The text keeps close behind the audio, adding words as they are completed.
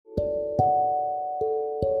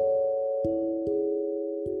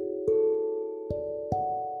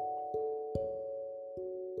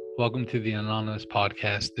Welcome to the Anonymous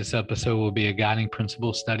podcast. This episode will be a guiding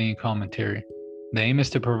principle study and commentary. The aim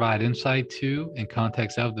is to provide insight to and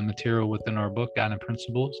context of the material within our book, Guiding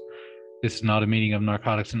Principles. This is not a meeting of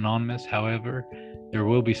Narcotics Anonymous. However, there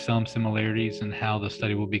will be some similarities in how the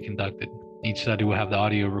study will be conducted. Each study will have the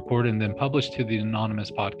audio recorded and then published to the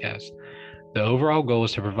Anonymous podcast. The overall goal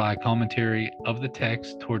is to provide commentary of the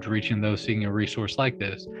text towards reaching those seeking a resource like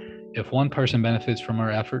this. If one person benefits from our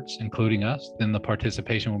efforts, including us, then the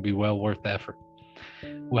participation will be well worth the effort.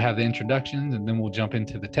 We'll have the introductions and then we'll jump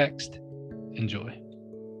into the text. Enjoy.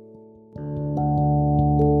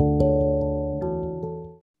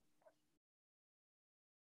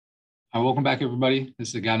 All right, welcome back, everybody. This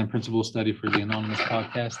is a Guiding Principle study for the Anonymous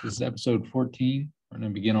podcast. This is episode 14. We're going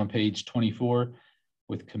to begin on page 24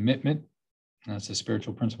 with commitment. That's a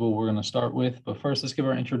spiritual principle we're going to start with. But first, let's give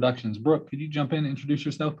our introductions. Brooke, could you jump in and introduce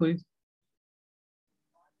yourself, please?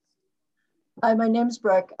 Hi, my name's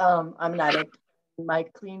Brooke. I'm an addict. My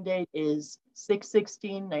clean date is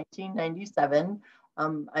 6/16/1997.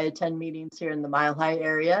 I attend meetings here in the Mile High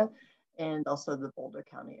area and also the Boulder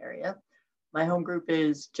County area. My home group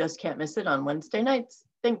is Just Can't Miss It on Wednesday nights.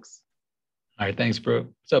 Thanks. All right, thanks, Brooke.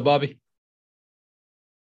 What's up, Bobby?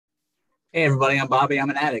 Hey, everybody, I'm Bobby.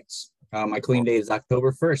 I'm an addict. My clean date is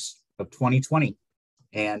October 1st of 2020,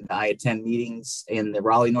 and I attend meetings in the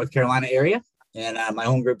Raleigh, North Carolina area, and my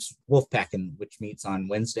home group's Wolfpackin', which meets on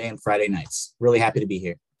Wednesday and Friday nights. Really happy to be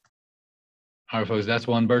here. All right, folks, that's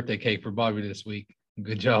one birthday cake for Bobby this week.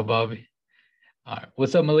 Good job, Bobby. All right,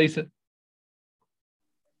 what's up, Melissa?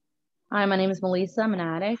 Hi, my name is Melissa. I'm an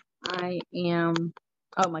addict. My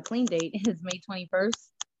clean date is May 21st.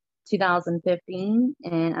 2015,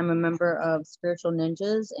 and I'm a member of Spiritual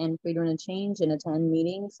Ninjas and Freedom and Change and attend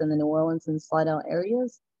meetings in the New Orleans and Slidell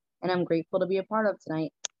areas, and I'm grateful to be a part of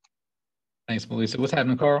tonight. Thanks, Melissa. What's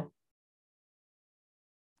happening, Carl?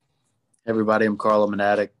 Hey everybody, I'm Carl. I'm an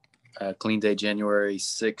addict. Clean day January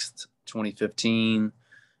 6th, 2015.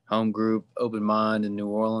 Home group, Open Mind in New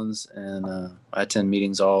Orleans, and I attend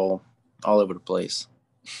meetings all over the place.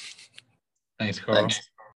 Thanks, Carl. Thanks.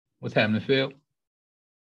 What's happening, Phil?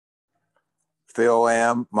 Phil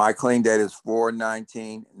M. My clean date is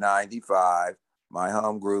 4/19/95. My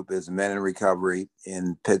home group is Men in Recovery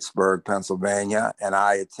in Pittsburgh, Pennsylvania, and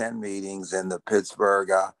I attend meetings in the Pittsburgh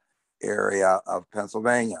area of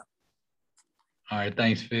Pennsylvania. All right,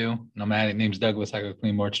 thanks, Phil. My addict name's Douglas. I go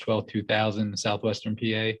clean March 12th, 2000, Southwestern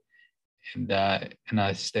PA, and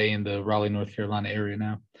I stay in the Raleigh, North Carolina area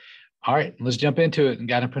now. All right, let's jump into it.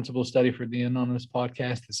 Guiding Principle study for the Anonymous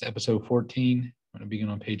podcast. It's episode 14. I'm going to begin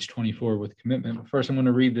on page 24 with commitment. But first, I'm going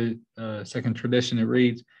to read the second tradition. It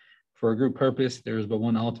reads, for a group purpose, there is but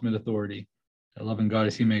one ultimate authority. A loving God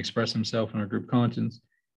as he may express himself in our group conscience.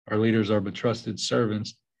 Our leaders are but trusted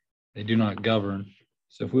servants. They do not govern.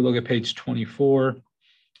 So if we look at page 24,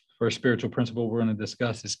 first spiritual principle we're going to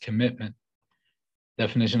discuss is commitment.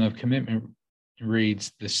 Definition of commitment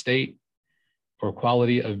reads, the state or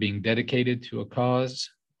quality of being dedicated to a cause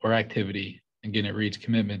or activity. Again, it reads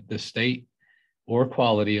commitment, the state or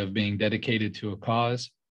quality of being dedicated to a cause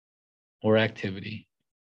or activity.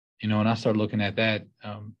 You know, when I started looking at that,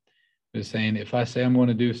 it was saying, if I say I'm going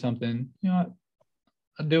to do something, you know,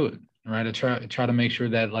 I do it, right? I try to make sure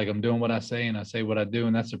that like I'm doing what I say and I say what I do.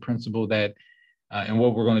 And that's a principle that, and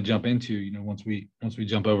what we're going to jump into, you know, once we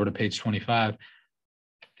jump over to page 25,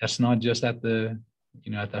 that's not just at the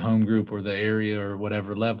home group or the area or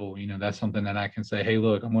whatever level, you know, that's something that I can say, hey,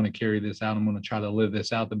 look, I'm going to carry this out. I'm going to try to live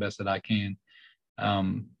this out the best that I can.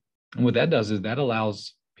 And what that does is that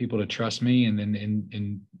allows people to trust me, and then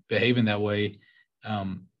in behaving that way,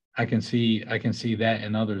 I can see that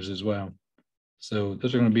in others as well. So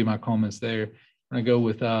those are going to be my comments there. I'm going to go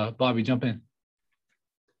with Bobby. Jump in.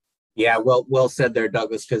 Yeah, well said there,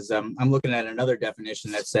 Douglas, because I'm looking at another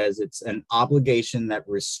definition that says it's an obligation that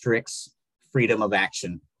restricts freedom of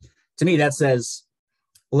action. To me, that says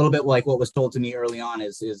a little bit like what was told to me early on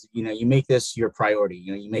is you know, you make this your priority.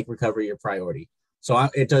 You know, you make recovery your priority. So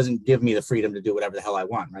it doesn't give me the freedom to do whatever the hell I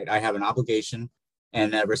want, right? I have an obligation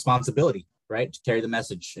and a responsibility, right, to carry the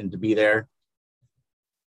message and to be there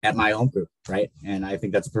at my home group, right? And I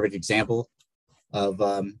think that's a perfect example of,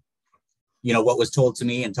 you know, what was told to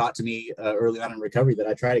me and taught to me early on in recovery that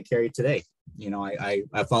I try to carry today. You know, I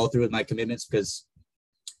follow through with my commitments because,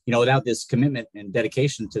 you know, without this commitment and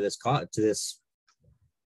dedication to this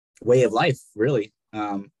way of life, really,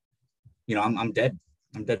 you know, I'm dead.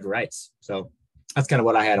 I'm dead to rights. So that's kind of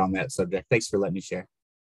what I had on that subject. Thanks for letting me share.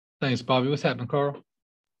 Thanks, Bobby. What's happening, Carl?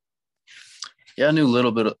 Yeah, I knew little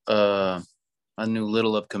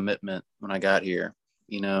of commitment when I got here.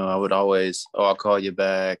 I would always, I'll call you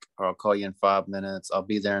back, or I'll call you in 5 minutes. I'll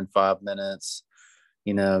be there in 5 minutes.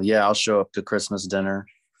 Yeah, I'll show up to Christmas dinner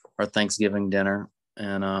or Thanksgiving dinner.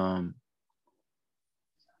 And, and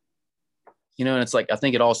it's like, I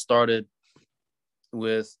think it all started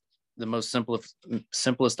with the most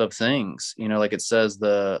simplest of things, like it says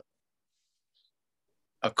a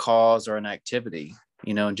cause or an activity,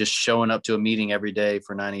 and just showing up to a meeting every day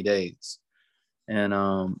for 90 days and,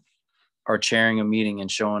 or chairing a meeting and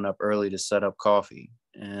showing up early to set up coffee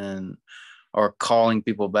or calling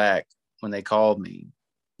people back when they called me,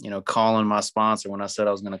 calling my sponsor when I said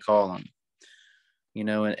I was going to call them,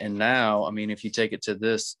 and now, I mean, if you take it to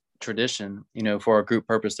this tradition, for our group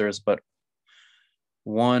purpose, there is but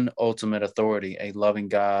one ultimate authority, a loving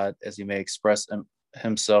God, as he may express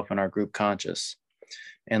himself in our group conscious,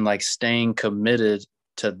 and like staying committed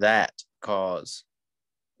to that cause,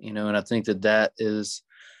 and I think that is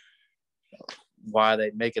why they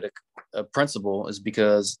make it a principle, is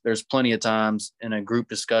because there's plenty of times in a group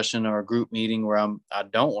discussion or a group meeting where I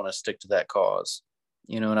don't want to stick to that cause,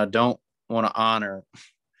 and I don't want to honor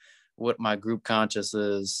what my group conscious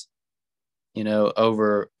is,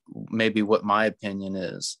 over maybe what my opinion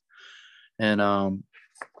is. And, and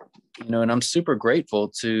I'm super grateful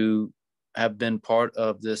to have been part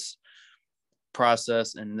of this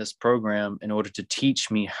process and this program in order to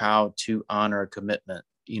teach me how to honor a commitment,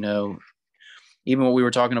 even what we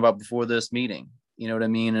were talking about before this meeting, you know what I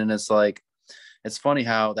mean? And it's like, it's funny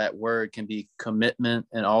how that word can be commitment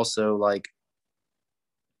and also like,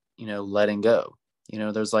 letting go.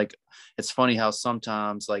 There's like, it's funny how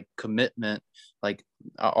sometimes like commitment, like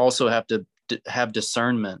I also have to have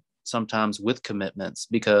discernment sometimes with commitments,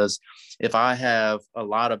 because if I have a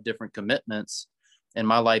lot of different commitments and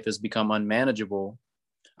my life has become unmanageable,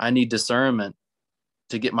 I need discernment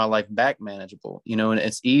to get my life back manageable, and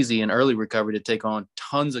it's easy in early recovery to take on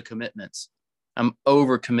tons of commitments. I'm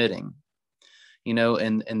over committing,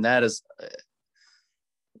 and that is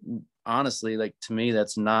honestly, like, to me,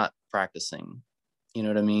 that's not practicing. You know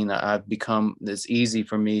what I mean? It's easy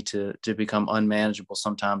for me to become unmanageable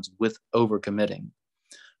sometimes with overcommitting.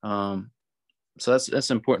 So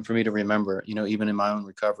that's important for me to remember, even in my own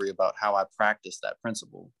recovery, about how I practice that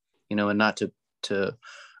principle, and not to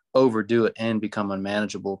overdo it and become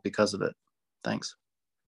unmanageable because of it. Thanks.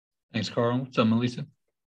 Thanks, Carl. What's up, Melissa?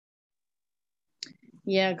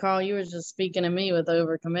 Yeah, Carl, you were just speaking to me with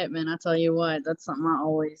overcommitment. I tell you what, that's something I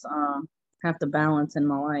always have to balance in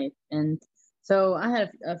my life. And so I have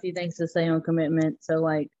a few things to say on commitment. So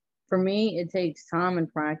like for me, it takes time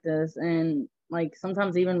and practice and like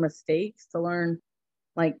sometimes even mistakes to learn,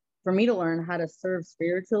 like for me to learn how to serve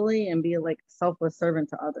spiritually and be like selfless servant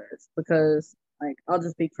to others, because like I'll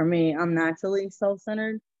just speak for me, I'm naturally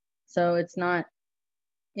self-centered. So it's not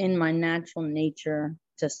in my natural nature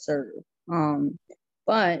to serve.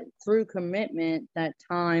 But through commitment, that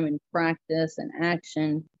time and practice and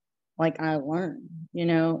action, like I learn,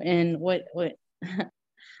 and what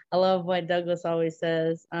I love what Douglas always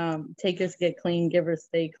says, takers get clean, givers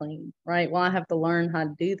stay clean, right? Well, I have to learn how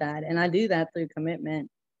to do that. And I do that through commitment.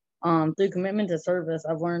 Through commitment to service,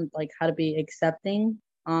 I've learned like how to be accepting,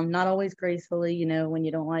 not always gracefully, when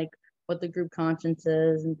you don't like what the group conscience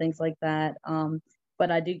is and things like that.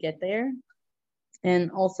 But I do get there.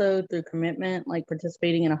 And also through commitment, like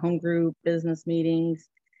participating in a home group, business meetings,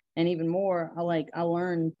 and even more, I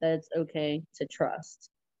learned that it's okay to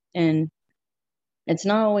trust. And it's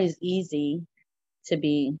not always easy to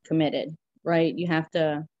be committed, right? You have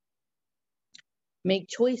to make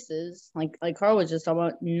choices, like Carl was just talking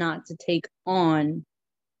about, not to take on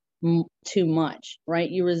too much, right?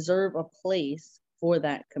 You reserve a place for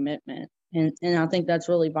that commitment. And I think that's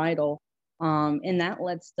really vital. And that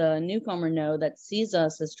lets the newcomer know that sees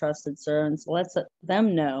us as trusted servants, lets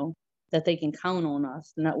them know that they can count on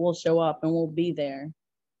us and that we'll show up and we'll be there.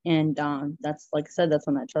 And that's, like I said, that's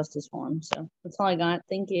when that trust is formed. So that's all I got.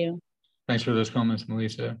 Thank you. Thanks for those comments,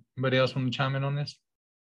 Melissa. Anybody else want to chime in on this?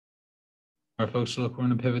 All right, folks, look, we're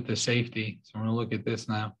going to pivot to safety. So we're going to look at this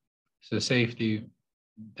now. So safety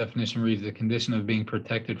definition reads: the condition of being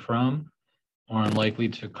protected from or unlikely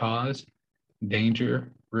to cause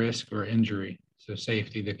danger, risk, or injury. So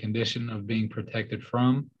safety, the condition of being protected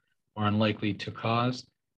from or unlikely to cause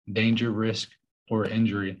danger, risk, or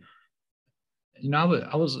injury. I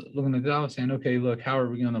was looking at that, I was saying, okay, look, how are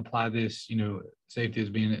we going to apply this, safety as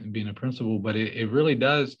being a principle? But it really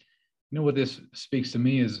does, what this speaks to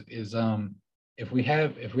me is if we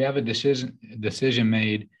have a decision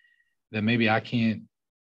made that maybe I can't,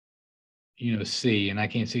 see, and I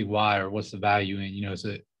can't see why or what's the value in, it's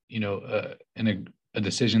a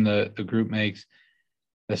decision the group makes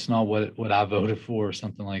that's not what I voted for or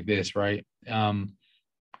something like this, right? But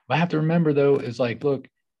I have to remember though, is like, look,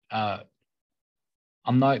 I'm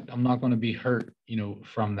not going to be hurt,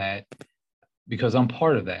 from that, because I'm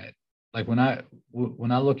part of that. Like when I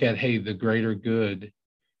look at, hey, the greater good,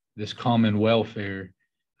 this common welfare,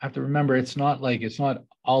 I have to remember it's not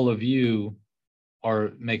all of you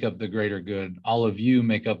make up the greater good. All of you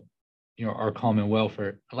make up, our common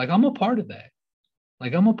welfare. Like I'm a part of that.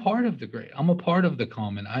 Like I'm a part of I'm a part of the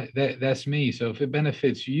common. That's me. So if it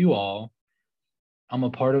benefits you all, I'm a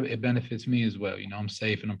part of it. It benefits me as well. I'm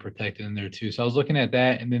safe and I'm protected in there too. So I was looking at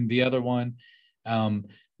that. And then the other one,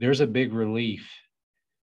 there's a big relief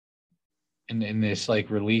in this like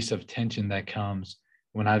release of tension that comes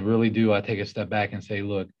when I take a step back and say,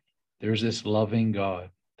 look, there's this loving God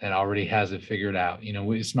that already has it figured out.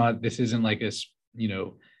 This isn't like a,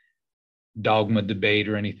 dogma debate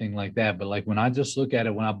or anything like that. But like when I just look at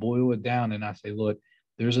it, when I boil it down and I say, look,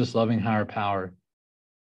 there's this loving higher power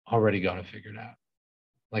already got it figured out.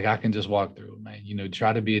 Like I can just walk through it, man.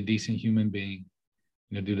 Try to be a decent human being,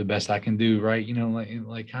 do the best I can do, right?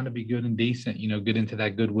 Like kind of be good and decent, get into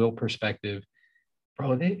that goodwill perspective.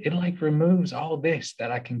 Bro, it like removes all this that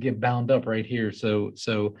I can get bound up right here. So,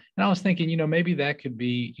 and I was thinking, maybe that could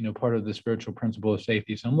be, part of the spiritual principle of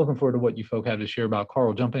safety. So I'm looking forward to what you folk have to share about.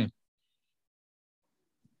 Carl, jump in.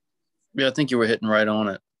 Yeah, I think you were hitting right on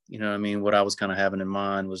it. What I was kind of having in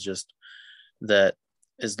mind was just that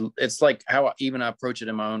it's like how I approach it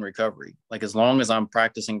in my own recovery. Like as long as I'm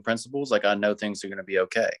practicing principles, like I know things are going to be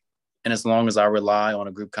okay. And as long as I rely on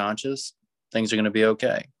a group conscious, things are going to be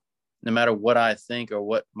okay. No matter what I think or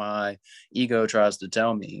what my ego tries to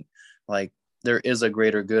tell me, like there is a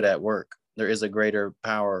greater good at work. There is a greater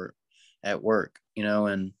power at work,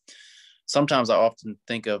 and sometimes I often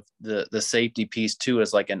think of the safety piece too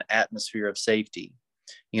as like an atmosphere of safety.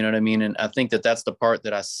 You know what I mean? And I think that's the part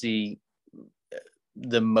that I see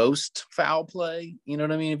the most foul play, you know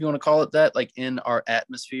what I mean? If you want to call it that, like in our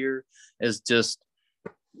atmosphere is just,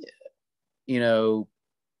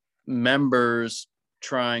 members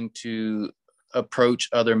trying to approach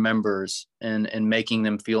other members and making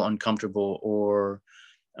them feel uncomfortable or,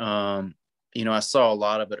 I saw a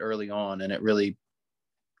lot of it early on and it really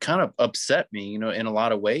kind of upset me, in a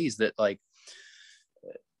lot of ways that like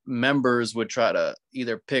members would try to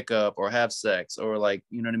either pick up or have sex or like,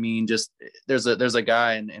 you know what I mean? Just there's a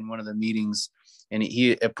guy in one of the meetings and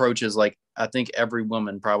he approaches like, I think every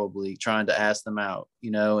woman probably trying to ask them out,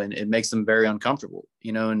 and it makes them very uncomfortable,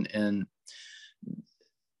 and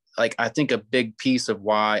like, I think a big piece of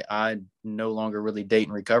why I no longer really date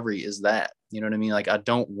in recovery is that, you know what I mean? Like, I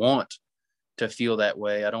don't want to feel that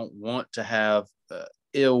way. I don't want to have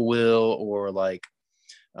ill will or like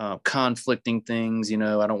conflicting things, I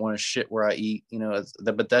don't want to shit where I eat,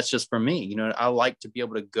 but that's just for me. I like to be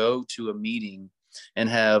able to go to a meeting and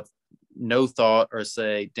have no thought or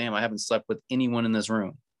say, damn, I haven't slept with anyone in this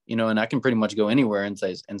room, and I can pretty much go anywhere and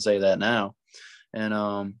say that now. And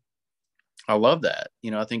I love that.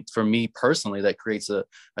 I think for me personally, that creates a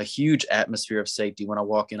huge atmosphere of safety. When I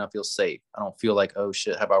walk in, I feel safe. I don't feel like, oh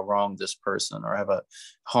shit, have I wronged this person or have I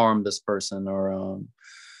harmed this person or,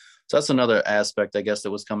 so that's another aspect, I guess,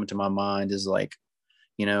 that was coming to my mind is like,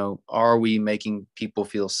 are we making people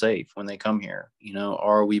feel safe when they come here?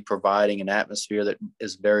 Are we providing an atmosphere that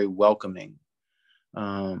is very welcoming?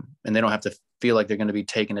 And they don't have to feel like they're going to be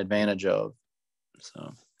taken advantage of.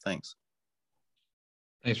 So thanks.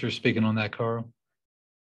 Thanks for speaking on that, Carl.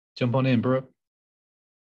 Jump on in, Brooke.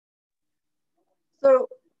 So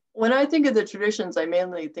when I think of the traditions, I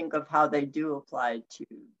mainly think of how they do apply to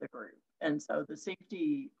the group. And so the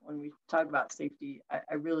safety, when we talk about safety,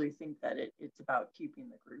 I really think that it's about keeping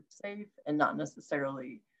the group safe and not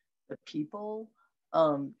necessarily the people,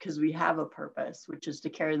 because we have a purpose, which is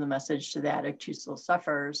to carry the message to the addict who still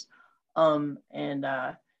suffers.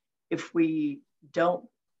 If we don't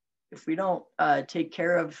take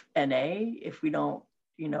care of NA, if we don't,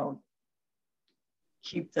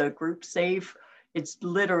 keep the group safe, it's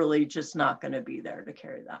literally just not going to be there to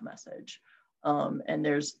carry that message.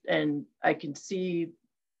 And I can see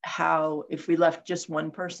how if we left just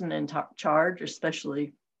one person in charge,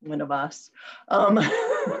 especially one of us,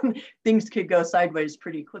 things could go sideways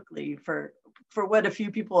pretty quickly for what a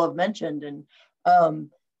few people have mentioned. And,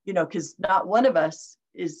 because not one of us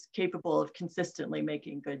is capable of consistently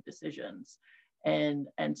making good decisions. And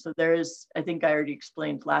so I think I already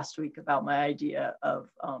explained last week about my idea of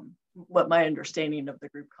what my understanding of the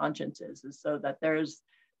group conscience is so that there's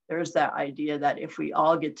that idea that if we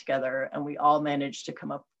all get together and we all manage to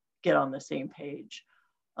get on the same page,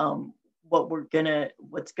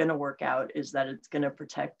 what's gonna work out is that it's gonna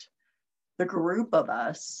protect the group of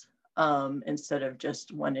us instead of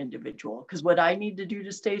just one individual. Because what I need to do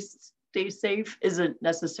to stay safe isn't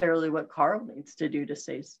necessarily what Carl needs to do to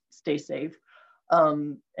stay safe.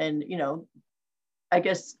 And, you know, I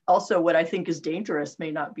guess also what I think is dangerous may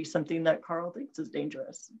not be something that Carl thinks is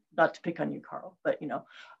dangerous. Not to pick on you, Carl, but you know,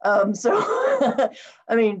 so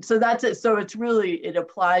I mean, so that's it. So it's really, it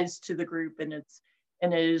applies to the group, and it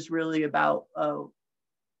is really about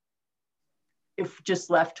if just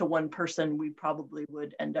left to one person, we probably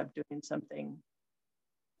would end up doing something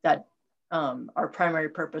that our primary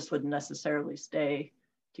purpose wouldn't necessarily stay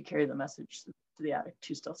to carry the message to the addict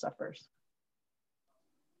who still suffers.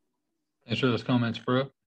 Thanks for those comments,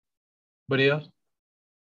 Brooke. Anybody else?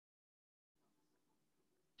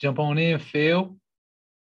 Jump on in, Phil.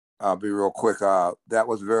 I'll be real quick. That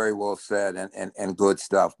was very well said and good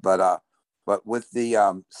stuff. But with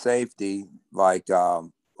the safety, like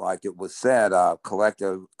it was said,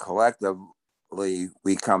 collectively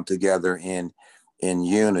we come together in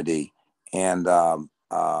unity, and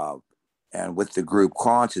with the group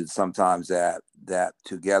conscience, sometimes that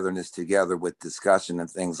togetherness together with discussion and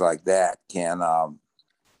things like that can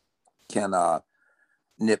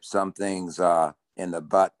nip some things in the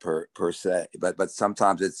butt per se, but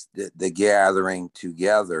sometimes it's the gathering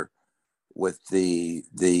together with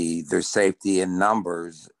their safety in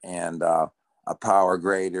numbers and a power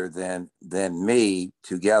greater than me.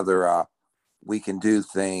 Together we can do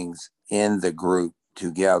things in the group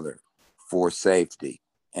together for safety,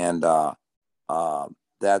 and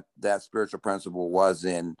that spiritual principle was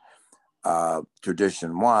in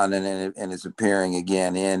tradition 1, and it's appearing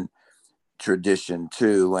again in tradition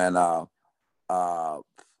 2, and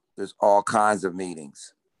there's all kinds of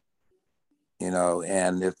meetings, you know,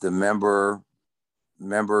 and if the member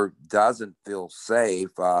doesn't feel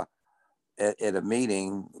safe at a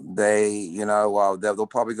meeting, they'll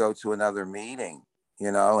probably go to another meeting,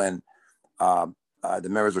 you know, and the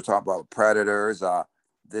members were talking about predators,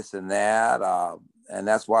 this and that, and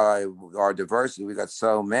that's why our diversity, we got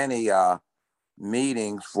so many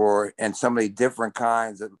meetings and so many different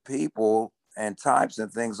kinds of people and types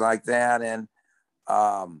and things like that, and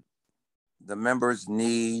the members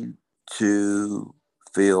need to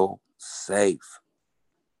feel safe.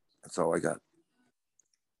 That's all I got.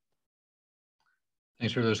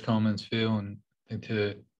 Thanks for those comments, Phil, and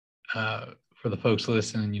for the folks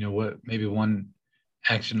listening, you know, what maybe one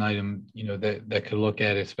action item, you know, that could look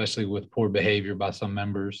at, especially with poor behavior by some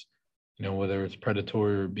members, you know, whether it's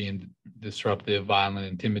predatory or being disruptive, violent,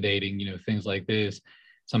 intimidating, you know, things like this.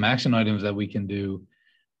 Some action items that we can do,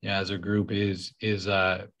 as a group is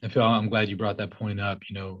and Phil, I'm glad you brought that point up.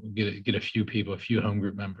 You know, get a few people, a few home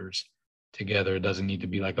group members together. It doesn't need to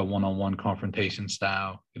be like a one-on-one confrontation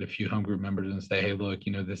style. Get a few home group members and say, hey, look,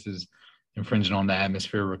 you know, this is infringing on the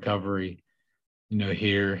atmosphere of recovery, you know,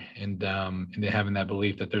 here, and then having that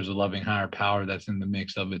belief that there's a loving higher power that's in the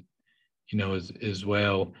mix of it, you know, as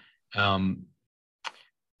well.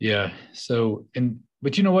 So,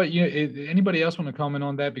 but you know what, anybody else want to comment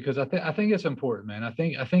on that? Because I think it's important, man. I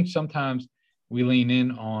think sometimes we lean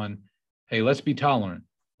in on, hey, let's be tolerant,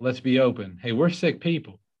 let's be open. Hey, we're sick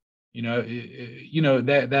people, you know,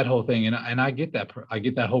 that whole thing. And I get that. I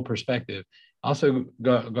get that whole perspective. Also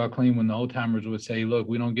got clean when the old timers would say, look,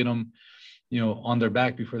 we don't get them, you know, on their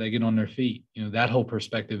back before they get on their feet. You know, that whole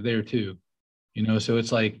perspective there too, you know. So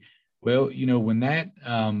it's like, well, you know, when that,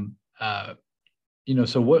 you know,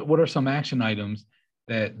 so what are some action items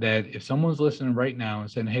that if someone's listening right now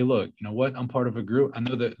and saying, hey, look, you know what, I'm part of a group. I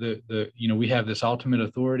know that the you know, we have this ultimate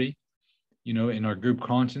authority, you know, in our group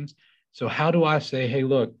conscience. So how do I say, hey,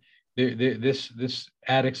 look, this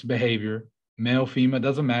addict's behavior, male, female,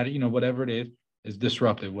 doesn't matter, you know, whatever it is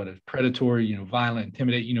disruptive, whether it's predatory, you know, violent,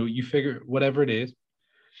 intimidate, you know, you figure whatever it is.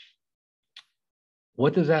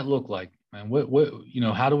 What does that look like, man? What you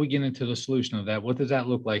know, how do we get into the solution of that? What does that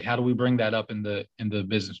look like? How do we bring that up in the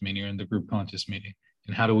business meeting or in the group conscious meeting?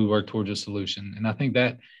 And how do we work towards a solution? And I think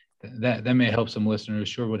that may help some listeners.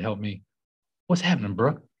 Sure would help me. What's happening,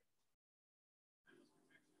 Brooke?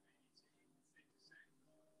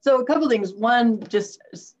 So a couple things. One, just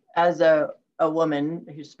as a woman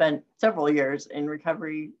who spent several years in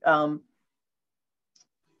recovery,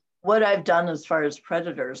 what I've done as far as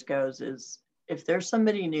predators goes is, if there's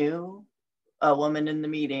somebody new, a woman in the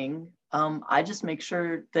meeting, I just make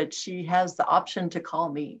sure that she has the option to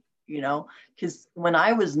call me, you know, because when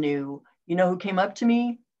I was new, you know who came up to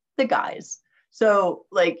me? The guys. So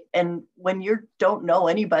like, and when you don't know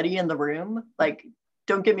anybody in the room, like,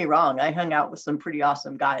 don't get me wrong, I hung out with some pretty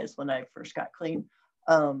awesome guys when I first got clean.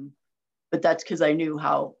 But that's because I knew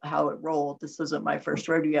how it rolled. This wasn't my first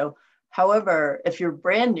rodeo. However, if you're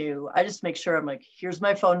brand new, I just make sure I'm like, here's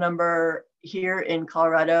my phone number. Here in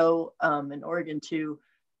Colorado, in Oregon too,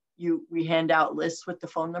 we hand out lists with the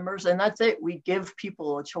phone numbers, and that's it. We give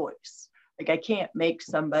people a choice. Like, I can't make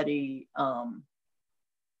somebody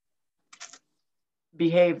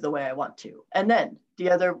behave the way I want to. And then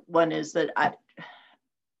the other one is that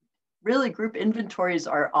really group inventories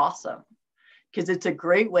are awesome, because it's a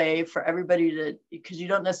great way for everybody to, because you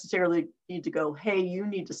don't necessarily need to go, hey, you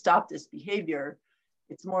need to stop this behavior.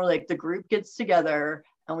 It's more like the group gets together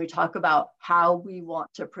and we talk about how we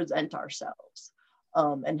want to present ourselves,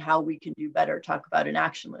 and how we can do better. Talk about an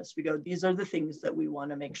action list. We go, these are the things that we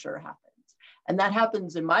want to make sure happens. And that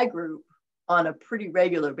happens in my group on a pretty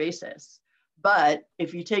regular basis. But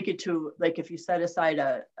if you take it to, like, if you set aside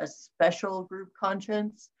a special group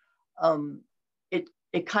conscience,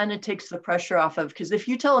 it kind of takes the pressure off of, because if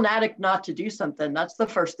you tell an addict not to do something, that's the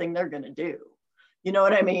first thing they're going to do. You know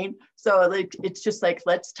what I mean? So like, it's just like,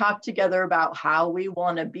 let's talk together about how we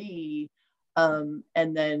want to be. And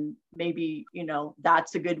then maybe, you know,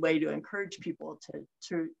 that's a good way to encourage people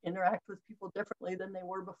to interact with people differently than they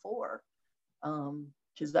were before.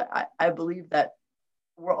 Because I believe that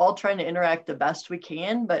we're all trying to interact the best we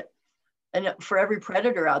can, and for every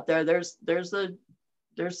predator out there, there's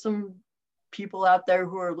some people out there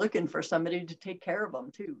who are looking for somebody to take care of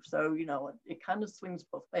them too. So, you know, it kind of swings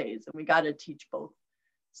both ways, and we got to teach both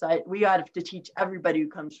sides. We got to teach everybody who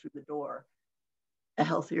comes through the door a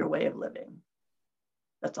healthier way of living.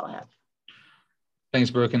 That's all I have. Thanks,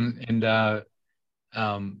 Brooke. And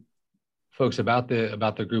folks, about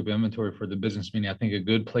the group inventory for the business meeting, I think a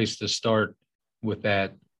good place to start with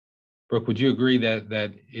that, Brooke, would you agree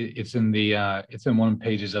that it's in one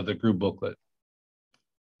pages of the group booklet?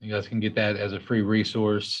 You guys can get that as a free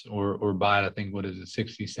resource or buy it. I think, what is it,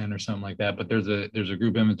 60 cents or something like that. But there's a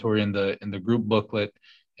group inventory in the group booklet,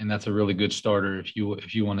 and that's a really good starter if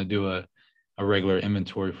you want to do a regular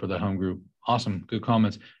inventory for the home group. Awesome, good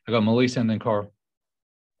comments. I got Melissa and then Carl.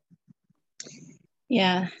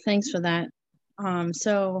 Yeah, thanks for that.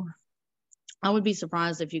 So I would be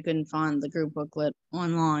surprised if you couldn't find the group booklet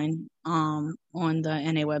online, on the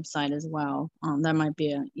NA website as well. That might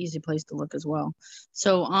be an easy place to look as well.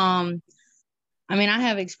 So, I mean, I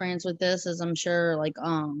have experience with this, as I'm sure, like,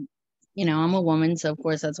 you know, I'm a woman, so of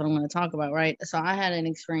course that's what I'm going to talk about, right? So I had an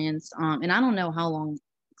experience, and I don't know how long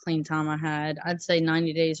clean time I had. I'd say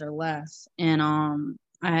 90 days or less. And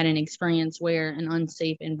I had an experience where an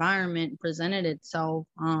unsafe environment presented itself,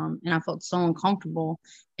 and I felt so uncomfortable,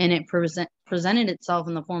 and it presented itself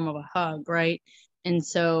in the form of a hug, right? And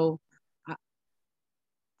so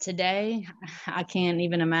today, I can't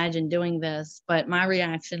even imagine doing this, but my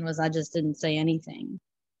reaction was I just didn't say anything,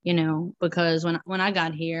 you know, because when I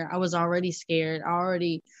got here, I was already scared. I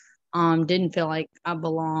already didn't feel like I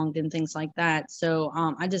belonged and things like that. So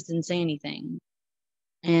I just didn't say anything.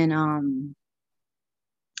 And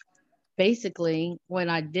basically what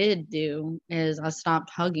I did do is I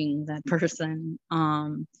stopped hugging that person,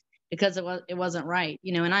 because it wasn't right,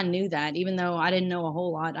 you know, and I knew that. Even though I didn't know a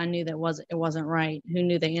whole lot, I knew that it wasn't right. Who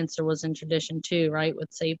knew the answer was in tradition too, right, with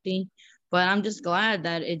safety. But I'm just glad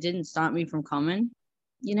that it didn't stop me from coming,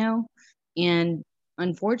 you know. And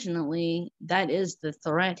unfortunately, that is the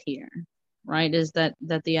threat here, right, is that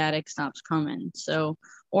the addict stops coming. So,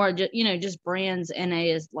 or just, you know, just brands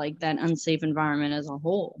NA as like that unsafe environment as a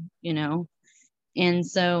whole, you know. And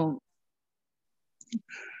so,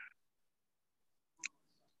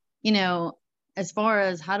 you know, as far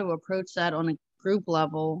as how to approach that on a group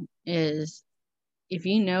level is, if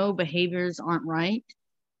you know behaviors aren't right,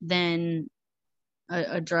 then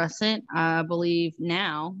address it. I believe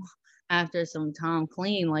now, after some time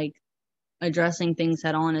clean, like, addressing things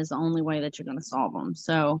head on is the only way that you're going to solve them.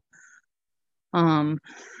 So, you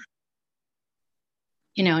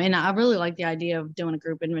know, and I really like the idea of doing a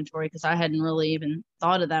group inventory, because I hadn't really even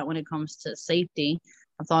thought of that when it comes to safety.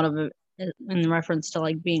 I thought of it in reference to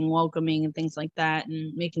like being welcoming and things like that,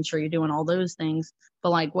 and making sure you're doing all those things.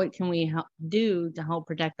 But like, what can we do to help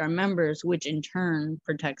protect our members, which in turn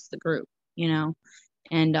protects the group, you know?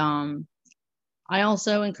 And I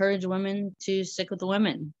also encourage women to stick with the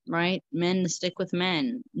women, right? Men to stick with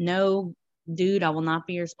men. No, dude, I will not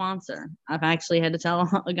be your sponsor. I've actually had to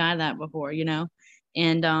tell a guy that before, you know?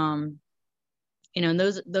 And, you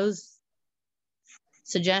know, those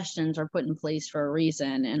suggestions are put in place for a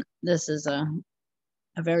reason. And this is a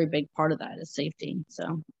very big part of that, is safety. So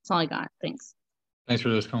that's all I got. Thanks. Thanks for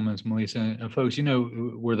those comments, Melissa. And folks, you know,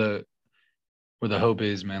 where the hope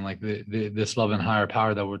is, man, like this love and higher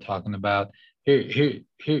power that we're talking about,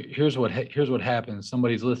 Here's what happens.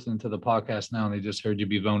 Somebody's listening to the podcast now and they just heard you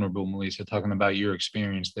be vulnerable, Melissa, talking about your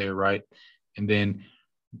experience there, right? And then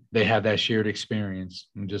they have that shared experience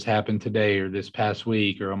and just happened today or this past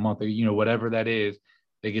week or a month, whatever that is.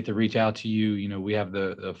 They get to reach out to you. We have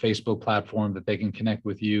the Facebook platform that they can connect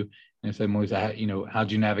with you and say, Melissa,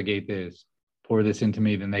 how'd you navigate this? Pour this into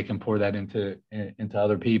me, then they can pour that into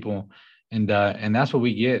other people. And that's what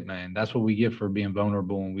we get, man. That's what we get for being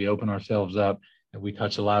vulnerable, and we open ourselves up and we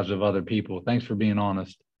touch the lives of other people. Thanks for being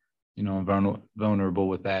honest, and vulnerable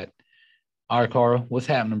with that. All right, Carl, what's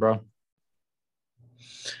happening, bro?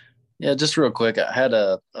 Yeah, just real quick. I had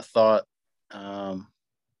a thought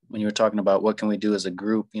when you were talking about what can we do as a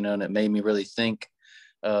group, and it made me really think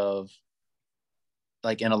of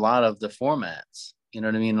like in a lot of the formats, you know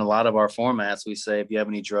what I mean? In a lot of our formats, we say, if you have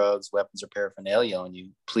any drugs, weapons, or paraphernalia on you,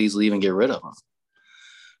 please leave and get rid of them.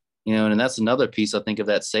 And that's another piece, I think, of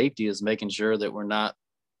that safety is making sure that we're not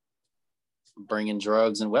bringing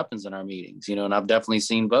drugs and weapons in our meetings, and I've definitely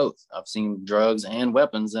seen both. I've seen drugs and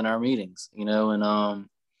weapons in our meetings, and,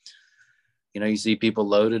 you see people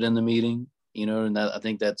loaded in the meeting, and that, I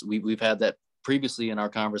think that's, we've had that previously in our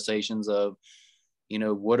conversations of,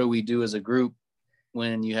 what do we do as a group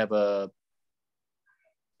when you have a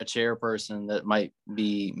chairperson that might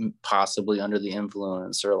be possibly under the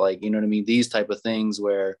influence or like, these type of things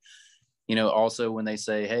where, also when they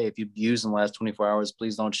say, hey, if you've used in the last 24 hours,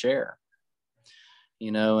 please don't share,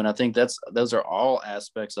 and I think those are all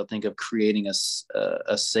aspects, I think, of creating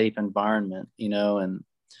a safe environment, and,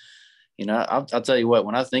 I'll tell you what,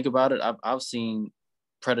 when I think about it, I've seen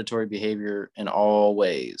predatory behavior in all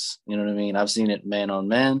ways. You know what I mean? I've seen it man on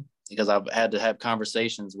man because I've had to have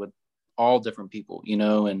conversations with all different people,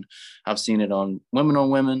 and I've seen it on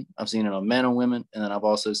women. I've seen it on men on women. And then I've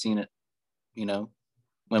also seen it,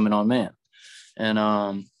 women on men. And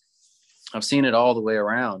I've seen it all the way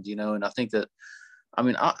around, and I think that,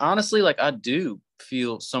 I honestly, like, I do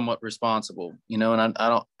feel somewhat responsible, and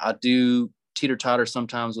I do teeter-totter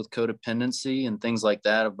sometimes with codependency and things like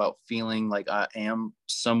that about feeling like I am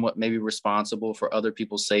somewhat maybe responsible for other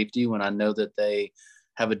people's safety when I know that they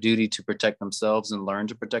have a duty to protect themselves and learn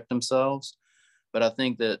to protect themselves. But I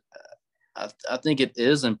think that I think it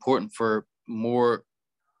is important for more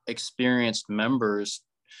experienced members,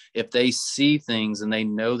 if they see things and they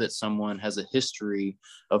know that someone has a history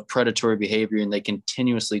of predatory behavior and they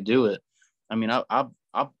continuously do it. I've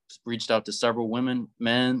reached out to several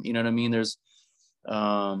men, you know what I mean? There's,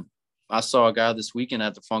 I saw a guy this weekend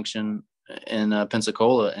at the function in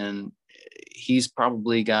Pensacola, and he's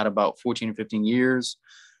probably got about 14 or 15 years.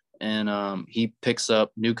 And he picks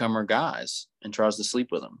up newcomer guys and tries to sleep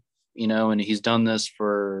with them, and he's done this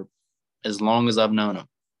for as long as I've known him.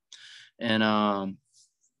 And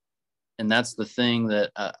that's the thing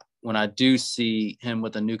that when I do see him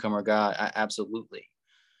with a newcomer guy, I absolutely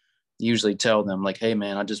usually tell them, like, hey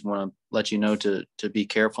man, I just want to let you know to be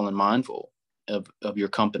careful and mindful of your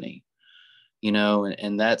company,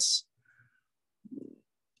 and that's,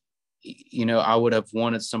 I would have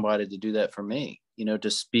wanted somebody to do that for me,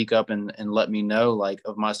 to speak up and let me know, like,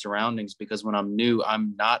 of my surroundings, because when I'm new,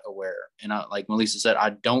 I'm not aware. And I, like Melissa said,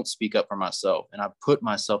 I don't speak up for myself, and I put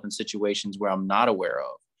myself in situations where I'm not aware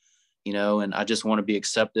of, and I just want to be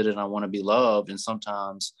accepted and I want to be loved. And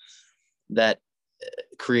sometimes that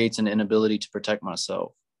creates an inability to protect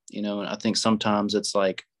myself, and I think sometimes it's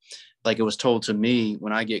like it was told to me,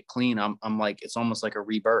 when I get clean, I'm like, it's almost like a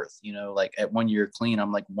rebirth, like at 1 year clean,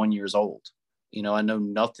 I'm like 1 year old, I know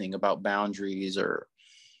nothing about boundaries or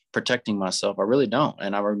protecting myself. I really don't.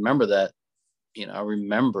 And I remember that, I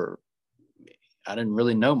didn't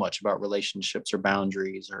really know much about relationships or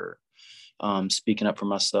boundaries or speaking up for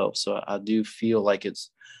myself. So I do feel like it's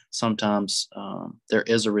sometimes there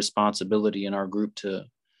is a responsibility in our group to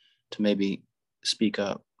maybe speak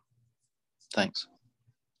up. Thanks.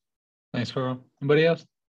 Thanks, Carl. Anybody else?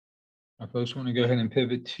 Our folks want to go ahead and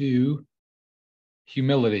pivot to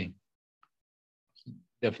humility.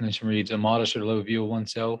 Definition reads: a modest or low view of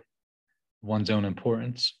oneself, one's own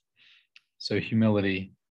importance. So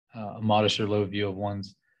humility, a modest or low view of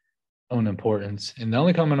one's own importance. And the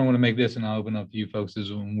only comment I want to make this, and I'll open up to you folks,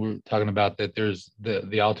 is when we're talking about that there's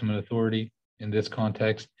the ultimate authority in this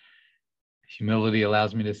context. Humility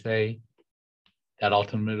allows me to say that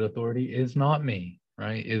ultimate authority is not me,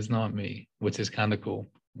 right? Is not me, which is kind of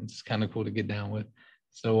cool. It's kind of cool to get down with.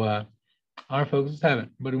 So, all right, folks, let's have it.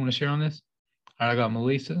 Anybody want to share on this? All right, I got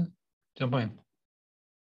Melissa. Jump in.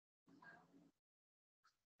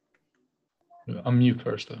 Unmute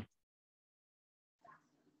first, though.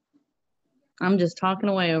 I'm just talking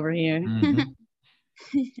away over here.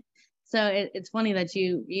 Mm-hmm. So it's funny that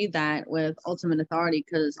you viewed that with ultimate authority,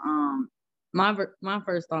 because my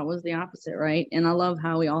first thought was the opposite, right? And I love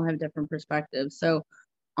how we all have different perspectives. So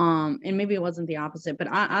and maybe it wasn't the opposite, but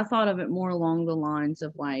I thought of it more along the lines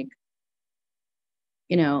of like,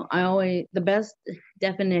 the best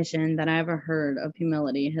definition that I ever heard of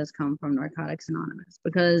humility has come from Narcotics Anonymous,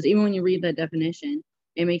 because even when you read that definition,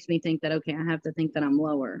 it makes me think that, okay, I have to think that I'm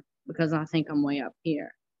lower because I think I'm way up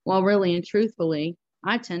here. Well, really and truthfully,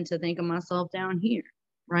 I tend to think of myself down here,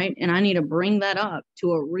 right? And I need to bring that up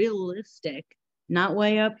to a realistic, not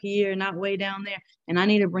way up here, not way down there. And I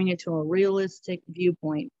need to bring it to a realistic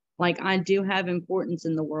viewpoint. Like, I do have importance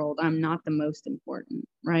in the world. I'm not the most important,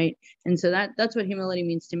 right? And so that's what humility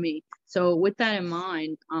means to me. So with that in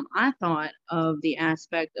mind, I thought of the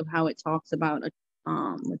aspect of how it talks about,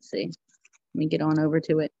 let's see, let me get on over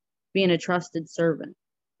to it, being a trusted servant,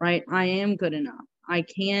 right? I am good enough. I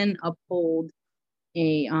can uphold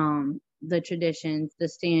the traditions, the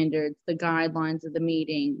standards, the guidelines of the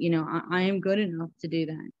meeting. I am good enough to do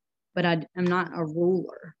that, but I'm not a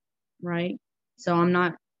ruler, right? So I'm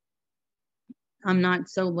not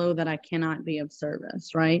so low that I cannot be of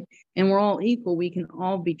service, right? And we're all equal. We can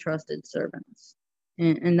all be trusted servants.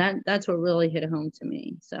 And that's what really hit home to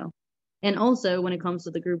me. So, and also when it comes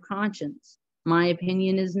to the group conscience, my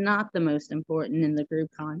opinion is not the most important in the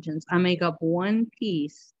group conscience. I make up one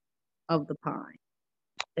piece of the pie.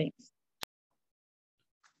 Thanks.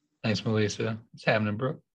 Thanks, Melissa. What's happening,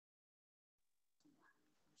 Brooke?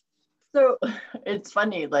 So it's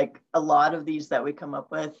funny, like a lot of these that we come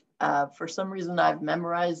up with, for some reason I've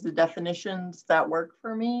memorized the definitions that work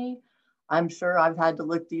for me. I'm sure I've had to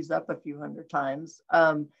look these up a few hundred times.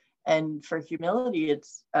 And for humility,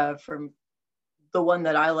 it's from the one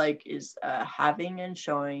that I like is having and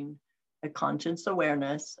showing a conscious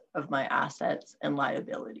awareness of my assets and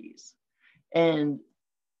liabilities. And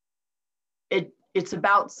it's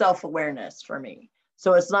about self-awareness for me.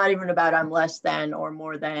 So it's not even about I'm less than or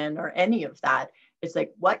more than or any of that. It's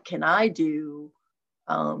like, what can I do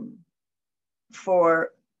for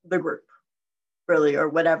the group, really, or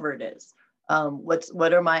whatever it is?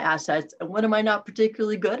 What are my assets and what am I not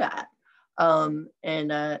particularly good at? And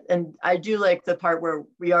I do like the part where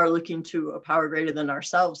we are looking to a power greater than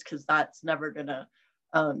ourselves, because that's never gonna,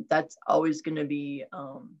 that's always gonna be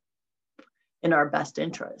in our best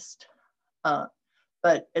interest.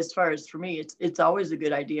 But as far as for me, it's always a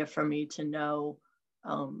good idea for me to know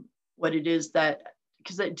what it is that,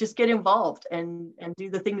 because I just get involved and do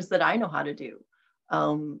the things that I know how to do.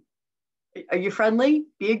 Are you friendly?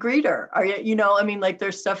 Be a greeter. Are you, like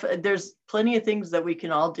there's plenty of things that we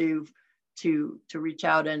can all do to reach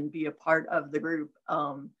out and be a part of the group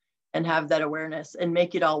and have that awareness and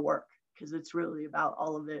make it all work, because it's really about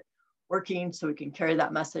all of it working so we can carry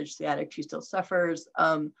that message to the addict who still suffers.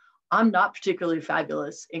 I'm not particularly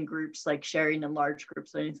fabulous in groups, like sharing in large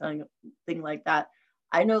groups or anything like that.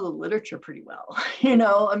 I know the literature pretty well,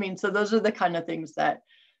 so those are the kind of things that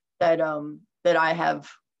I have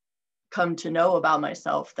come to know about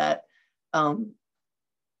myself, that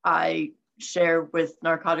I share with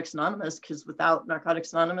Narcotics Anonymous, because without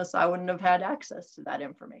Narcotics Anonymous, I wouldn't have had access to that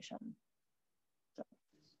information. So.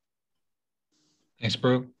 Thanks,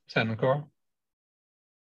 Brooke. Senator Carl.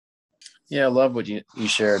 Yeah, I love what you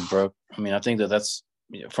shared, Brooke. I think that's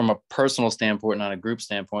from a personal standpoint, not a group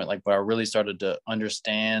standpoint, like where I really started to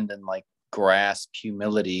understand and like grasp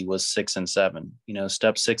humility was 6 and 7.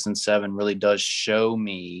 Step 6 and 7 really does show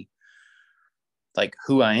me like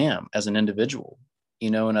who I am as an individual,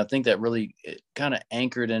 and I think that really kind of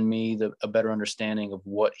anchored in me a better understanding of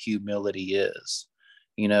what humility is,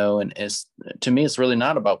 and to me, it's really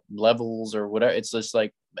not about levels or whatever. It's just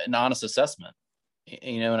like an honest assessment.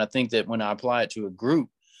 And I think that when I apply it to a group,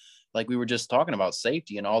 like we were just talking about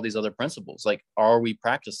safety and all these other principles, like, are we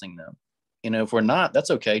practicing them? If we're not,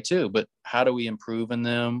 that's okay too. But how do we improve in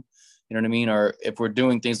them? You know what I mean? Or if we're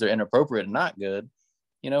doing things that are inappropriate and not good,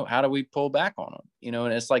 how do we pull back on them?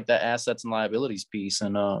 And it's like that assets and liabilities piece.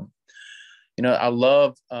 And, I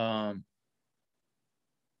love, I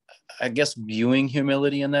guess, viewing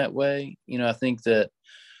humility in that way. I think that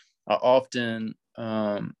I often,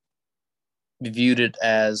 viewed it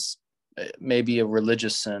as maybe a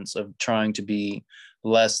religious sense of trying to be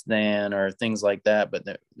less than or things like that. But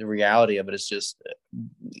the reality of it is just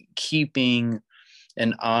keeping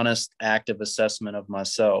an honest, active assessment of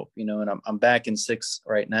myself, and I'm back in 6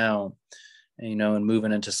 right now, and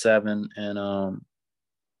moving into 7. And I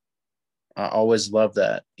always love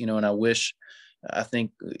that, and I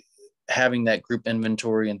think having that group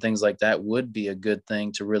inventory and things like that would be a good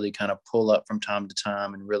thing to really kind of pull up from time to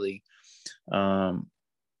time and really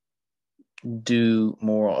do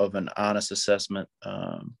more of an honest assessment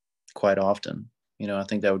quite often. I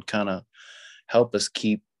think that would kind of help us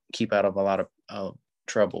keep out of a lot of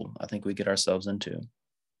trouble I think we get ourselves into.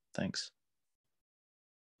 Thanks.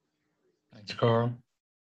 Thanks, Carl.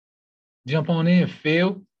 Jump on in,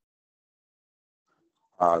 Phil.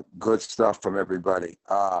 Good stuff from everybody.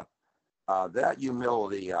 That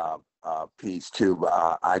humility piece too,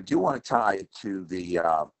 I do want to tie it to the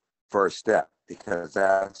first step, because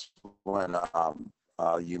that's when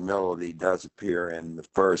humility does appear in the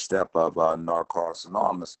first step of Narcotics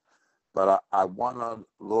Anonymous. But I want to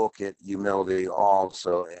look at humility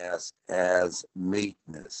also as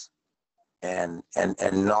meekness, and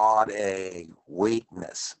not a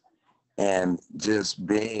weakness, and just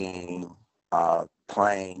being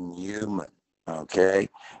plain human. Okay,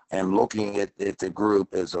 and looking at the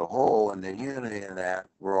group as a whole, and the unity in that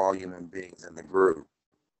we're all human beings in the group,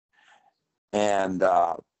 and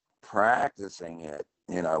practicing it.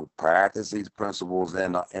 Practice these principles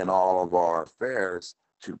in all of our affairs.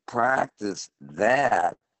 To practice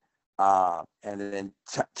that, and then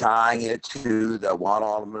tying it to the one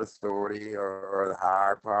ultimate authority or the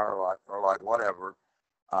higher power, or like whatever.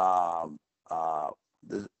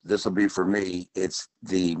 This will be, for me, it's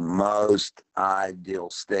the most ideal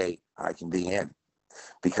state I can be in,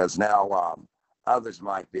 because now others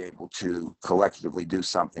might be able to collectively do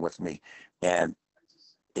something with me, and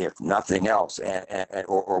if nothing else,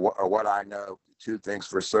 or what I know, two things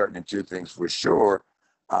for certain and two things for sure.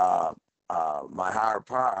 My higher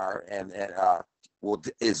power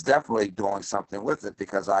is definitely doing something with it,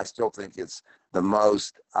 because I still think it's the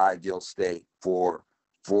most ideal state for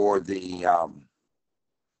the.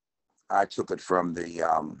 I took it from the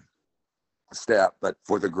step, but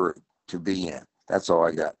for the group to be in. That's all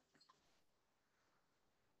I got.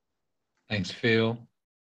 Thanks, Phil.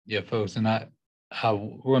 Yeah, folks, and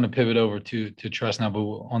we're going to pivot over to trust now. But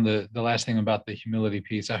on the last thing about the humility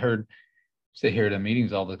piece, I sit here at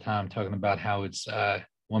meetings all the time talking about how it's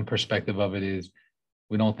one perspective of it is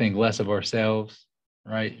we don't think less of ourselves,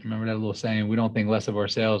 right? Remember that little saying, we don't think less of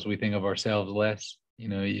ourselves, we think of ourselves less.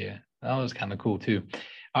 Yeah, that was kind of cool too.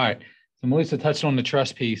 All right, so Melissa touched on the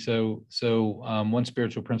trust piece. So one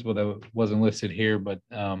spiritual principle that wasn't listed here, but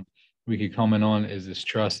we could comment on is this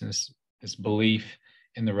trust, and this belief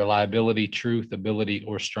in the reliability, truth, ability,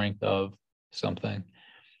 or strength of something.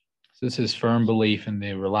 So this is firm belief in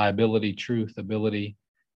the reliability, truth, ability,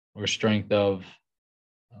 or strength of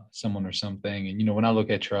someone or something. And when I look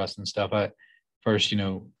at trust and stuff,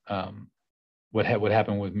 what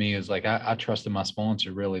happened with me is like I trusted my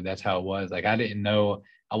sponsor. Really, that's how it was. Like I didn't know,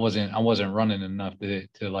 I wasn't running enough to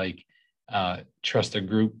like trust a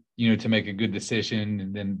group, to make a good decision.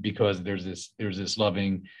 And then because there's this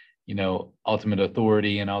loving, ultimate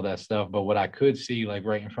authority and all that stuff. But what I could see, like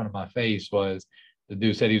right in front of my face, was the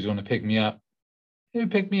dude said he was going to pick me up. He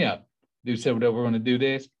picked me up. Dude said, we're going to do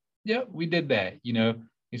this. Yep, we did that.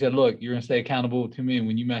 He said, look, you're going to stay accountable to me. And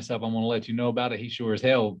when you mess up, I'm going to let you know about it. He sure as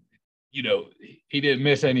hell, he didn't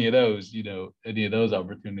miss any of those,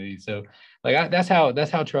 opportunities. So like that's how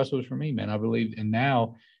trust was for me, man. I believe. And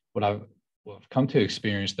now what I've come to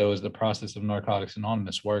experience, though, is the process of Narcotics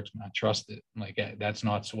Anonymous works. And I trust it. Like that's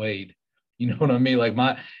not swayed. You know what I mean? Like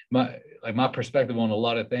my perspective on a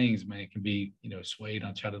lot of things, man, can be, swayed.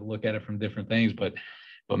 I try to look at it from different things, but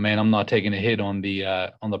man, I'm not taking a hit on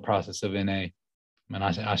the process of NA. Man,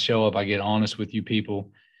 I show up, I get honest with you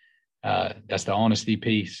people. That's the honesty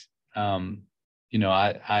piece. I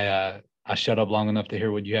shut up long enough to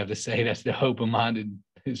hear what you have to say. That's the open-minded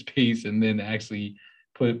piece, and then actually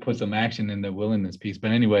put some action in the willingness piece. But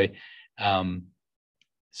anyway,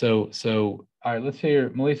 so all right, let's hear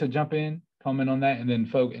Melissa jump in, comment on that, and then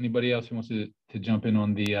folk, anybody else who wants to jump in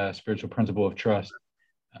on the spiritual principle of trust.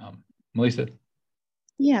 Melissa.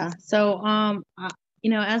 Yeah. So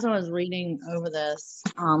as I was reading over this,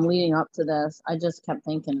 leading up to this, I just kept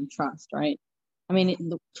thinking of trust, right? I mean,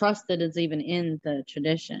 the trust that is even in the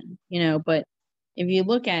tradition, but if you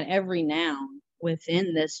look at every noun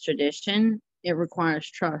within this tradition, it requires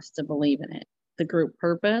trust to believe in it. The group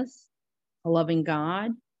purpose, a loving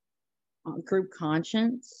God, group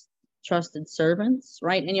conscience, trusted servants,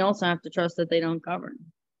 right? And you also have to trust that they don't govern,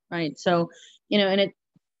 right? So, and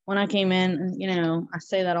when I came in, I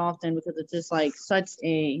say that often because it's just like such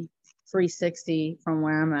a 360 from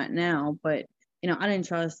where I'm at now. But, I didn't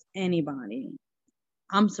trust anybody.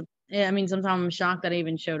 Sometimes I'm shocked that I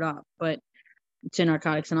even showed up, but to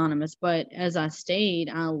Narcotics Anonymous. But as I stayed,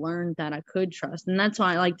 I learned that I could trust. And that's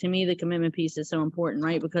why, to me, the commitment piece is so important,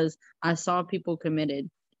 right? Because I saw people committed.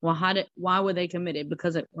 Well, why were they committed?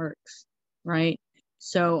 Because it works, right?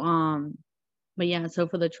 So, But yeah, so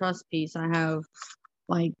for the trust piece, I have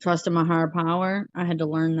like trust in my higher power. I had to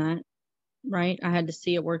learn that, right? I had to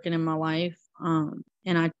see it working in my life. And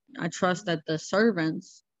I trust that the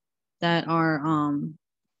servants that are,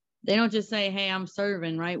 they don't just say, hey, I'm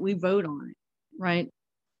serving, right? We vote on it, right?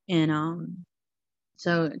 And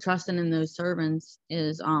so trusting in those servants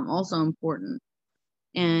is also important.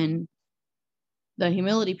 And the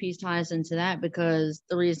humility piece ties into that, because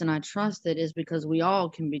the reason I trust it is because we all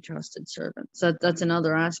can be trusted servants. So that's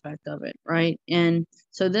another aspect of it, right? And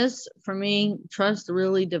so this, for me, trust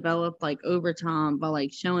really developed like over time by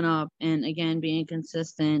like showing up and again being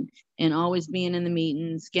consistent and always being in the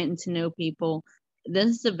meetings, getting to know people.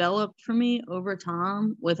 This developed for me over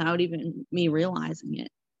time without even me realizing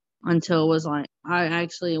it, until it was like I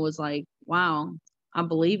actually was like, wow, I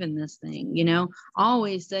believe in this thing, you know. I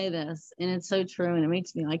always say this and it's so true, and it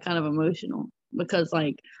makes me like kind of emotional, because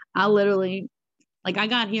like I literally, like I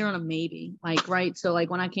got here on a maybe, like, right? So like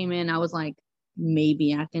when I came in, I was like,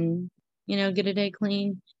 maybe I can, you know, get a day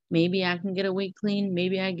clean, maybe I can get a week clean,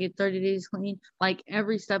 maybe I get 30 days clean. Like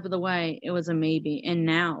every step of the way it was a maybe. And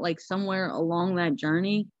now like somewhere along that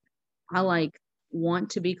journey, I like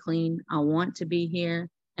want to be clean, I want to be here,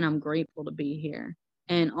 and I'm grateful to be here.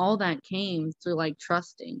 And all that came through like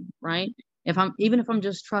trusting, right? Even if I'm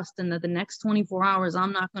just trusting that the next 24 hours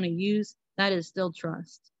I'm not going to use, that is still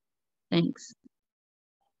trust. Thanks.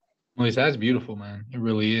 Well, that's beautiful, man. It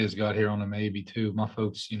really is. Got here on a maybe too. My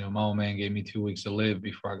folks, you know, my old man gave me 2 weeks to live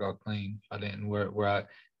before I got clean. I didn't where I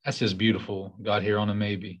that's just beautiful. Got here on a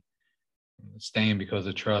maybe. Staying because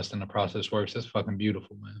of trust and the process works. That's fucking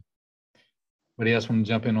beautiful, man. Anybody else want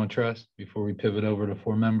to jump in on trust before we pivot over to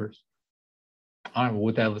 4 members? All right, well,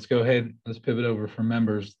 with that, let's go ahead. Let's pivot over for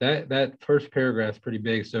members. That first paragraph is pretty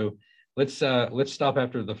big. So let's stop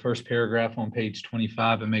after the first paragraph on page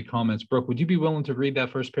 25 and make comments. Brooke, would you be willing to read that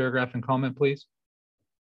first paragraph and comment, please?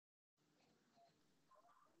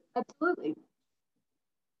 Absolutely.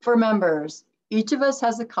 For members, each of us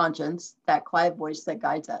has a conscience, that quiet voice that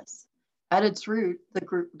guides us. At its root,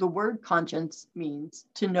 the word conscience means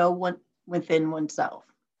to know within oneself.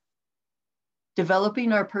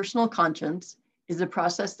 Developing our personal conscience is a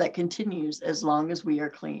process that continues as long as we are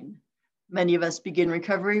clean. Many of us begin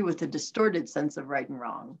recovery with a distorted sense of right and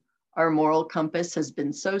wrong. Our moral compass has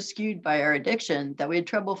been so skewed by our addiction that we had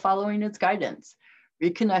trouble following its guidance.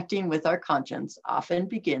 Reconnecting with our conscience often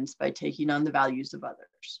begins by taking on the values of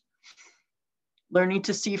others. Learning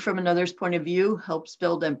to see from another's point of view helps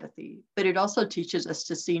build empathy, but it also teaches us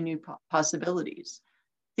to see new possibilities.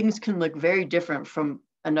 Things can look very different from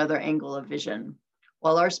another angle of vision.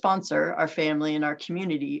 While our sponsor, our family, and our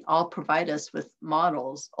community all provide us with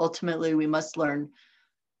models, ultimately we must learn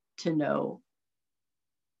to know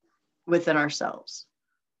within ourselves.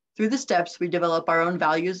 Through the steps, we develop our own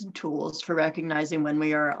values and tools for recognizing when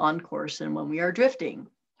we are on course and when we are drifting.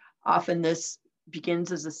 Often this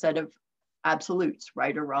begins as a set of absolutes,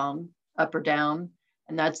 right or wrong, up or down,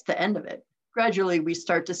 and that's the end of it. Gradually, we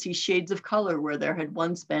start to see shades of color where there had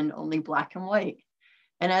once been only black and white.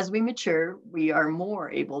 And as we mature, we are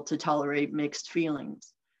more able to tolerate mixed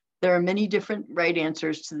feelings. There are many different right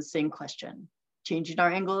answers to the same question. Changing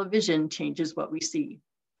our angle of vision changes what we see.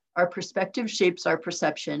 Our perspective shapes our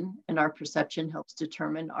perception, and our perception helps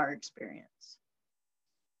determine our experience.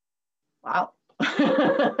 Wow.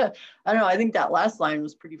 I don't know, I think that last line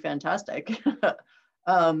was pretty fantastic.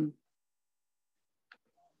 I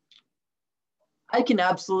can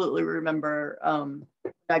absolutely remember when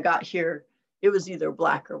I got here, it was either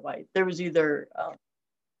black or white. There was either,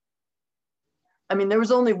 there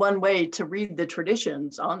was only one way to read the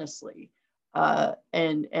traditions, honestly.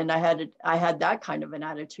 And I had that kind of an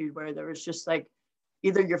attitude where there was just like,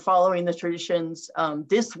 either you're following the traditions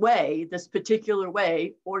this way, this particular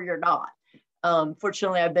way, or you're not.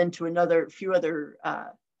 Fortunately, I've been to few other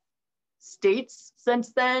states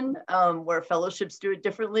since then where fellowships do it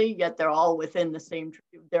differently, yet they're all within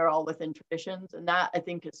traditions. And that, I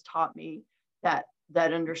think, has taught me that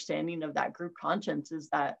understanding of that group conscience is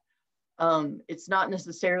that it's not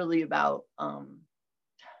necessarily about,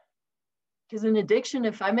 because in addiction,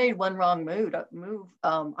 if I made one wrong move,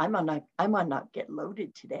 I might not get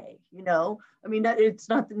loaded today, you know? It's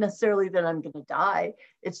not necessarily that I'm gonna die,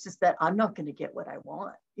 it's just that I'm not gonna get what I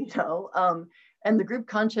want, you know? And the group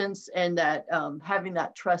conscience and that having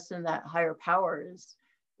that trust in that higher power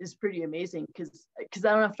is pretty amazing, because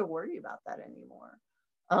I don't have to worry about that anymore.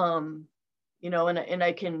 You know, and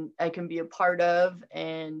I can be a part of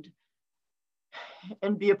and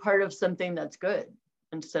be a part of something that's good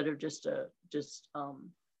instead of just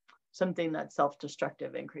something that's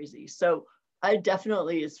self-destructive and crazy. So I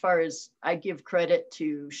definitely, as far as I give credit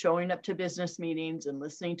to showing up to business meetings and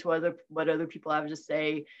listening to what other people have to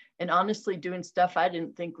say, and honestly doing stuff I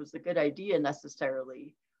didn't think was a good idea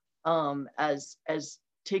necessarily, as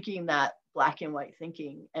taking that black and white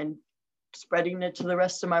thinking and spreading it to the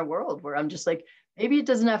rest of my world, where I'm just like, maybe it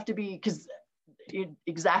doesn't have to be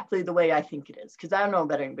exactly the way I think it is, because I don't know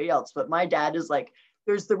about anybody else, but my dad is like,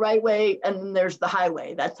 there's the right way and then there's the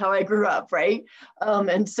highway. That's how I grew up, right?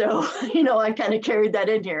 And so, I kind of carried that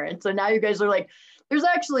in here. And so now you guys are like, there's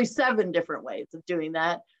actually 7 different ways of doing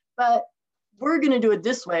that, but we're going to do it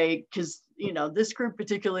this way because, this group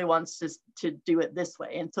particularly wants to do it this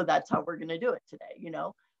way. And so that's how we're going to do it today,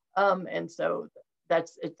 and so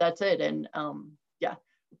that's it. And yeah,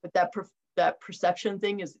 but that perception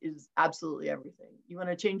thing is absolutely everything. You want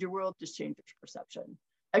to change your world, just change your perception.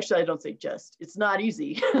 Actually, I don't say just, it's not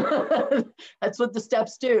easy. That's what the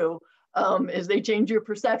steps do, is they change your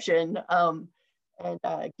perception, and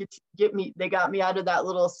they got me out of that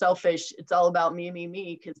little selfish, it's all about me,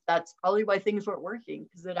 because that's probably why things weren't working,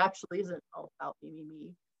 because it actually isn't all about me.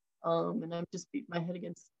 And I'm just beating my head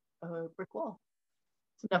against a brick wall.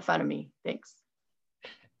 It's enough out of me. Thanks.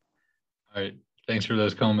 All right. Thanks for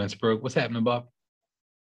those comments, Brooke. What's happening, Bob?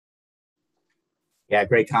 Yeah,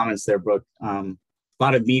 great comments there, Brooke. A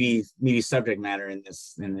lot of meaty subject matter in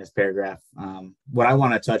this paragraph. What I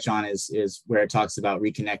want to touch on is where it talks about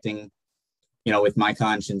reconnecting, with my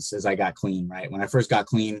conscience as I got clean. Right when I first got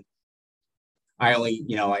clean, I only,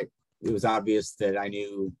 it was obvious that I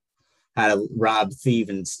knew how to rob, thieve,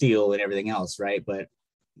 and steal, and everything else, right? But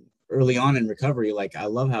early on in recovery, like I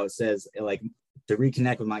love how it says, like, to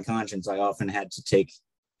reconnect with my conscience, I often had to take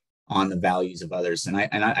on the values of others. And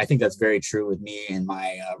I think that's very true with me and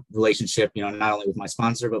my relationship, not only with my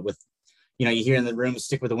sponsor, but with, you hear in the room,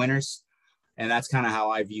 stick with the winners. And that's kind of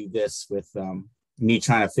how I view this, with me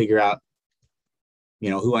trying to figure out,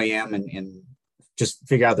 who I am and just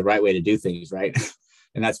figure out the right way to do things, right?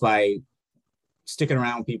 And that's by sticking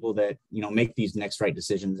around with people that, make these next right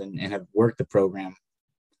decisions and have worked the program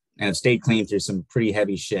and have stayed clean through some pretty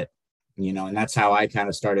heavy shit, and that's how I kind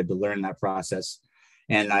of started to learn that process.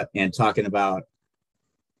 And talking about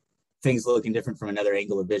things looking different from another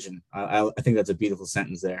angle of vision. I think that's a beautiful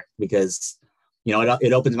sentence there, because,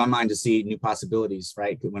 it opens my mind to see new possibilities,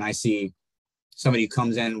 right? When I see somebody who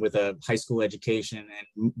comes in with a high school education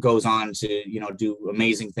and goes on to, do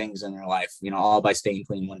amazing things in their life, all by staying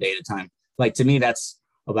clean one day at a time. Like, to me, that's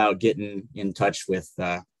about getting in touch with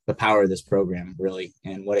the power of this program, really,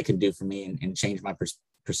 and what it can do for me and change my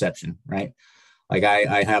perception, right? Like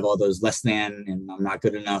I have all those less than, and I'm not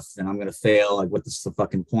good enough, and I'm going to fail. Like, what's the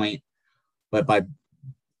fucking point? But by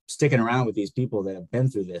sticking around with these people that have been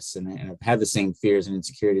through this and have had the same fears and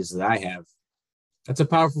insecurities that I have, that's a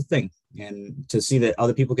powerful thing. And to see that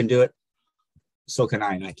other people can do it, so can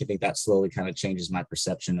I. And I think that slowly kind of changes my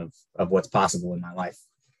perception of what's possible in my life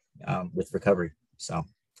with recovery. So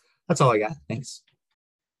that's all I got. Thanks.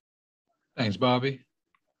 Thanks, Bobby.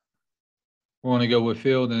 We want to go with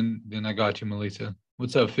Phil, then I got you, Melissa.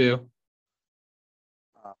 What's up, Phil?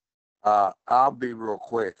 I'll be real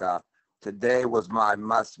quick. Today was my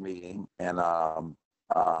must meeting, and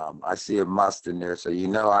I see a must in there, so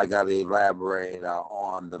I got to elaborate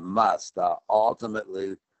on the must.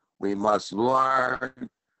 Ultimately, we must learn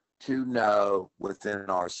to know within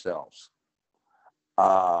ourselves.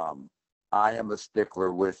 I am a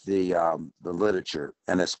stickler with the literature,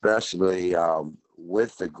 and especially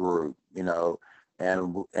with the group, and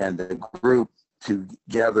the group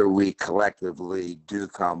together, we collectively do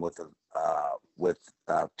come with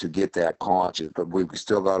to get that conscious, but we've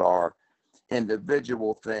still got our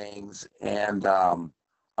individual things, and I'm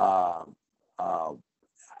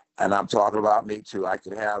talking about me too. I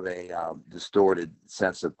could have a distorted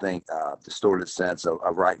sense of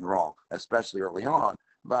right and wrong, especially early on.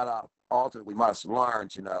 But ultimately, we must learn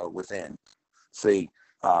to know within. See,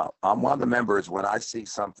 I'm one of the members. When I see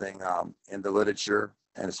something in the literature,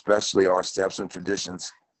 and especially our steps and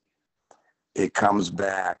traditions, it comes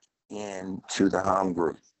back into the home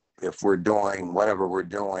group. If we're doing whatever we're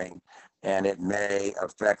doing, and it may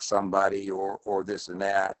affect somebody or this and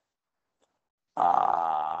that,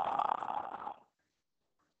 I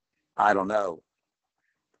don't know.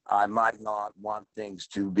 I might not want things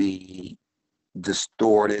to be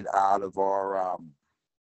distorted out of our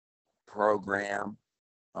program,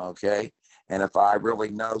 okay? And if I really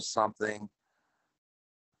know something,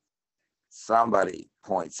 somebody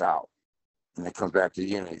points out, and it comes back to the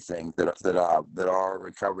unity thing, that our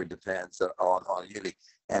recovery depends on unity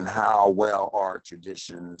and how well our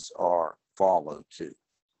traditions are followed too.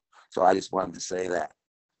 So I just wanted to say that.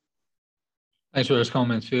 Thanks for those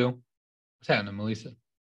comments, Phil. What's happening, Melissa?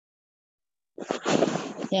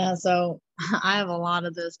 Yeah, so I have a lot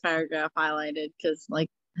of this paragraph highlighted because, like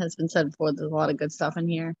has been said before, there's a lot of good stuff in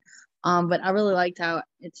here. But I really liked how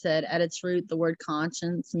it said, at its root, the word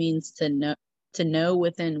conscience means to know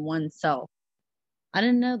within oneself. I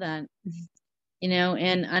didn't know that,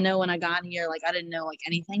 and I know when I got here, like I didn't know like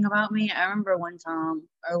anything about me. I remember one time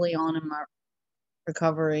early on in my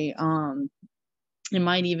recovery, it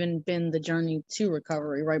might even been the journey to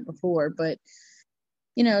recovery right before, but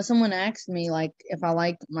someone asked me like if I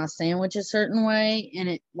liked my sandwich a certain way, and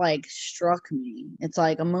it like struck me. It's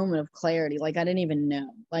like a moment of clarity. Like I didn't even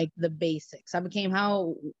know like the basics. I became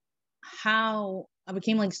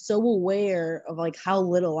like so aware of like how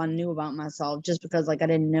little I knew about myself just because like I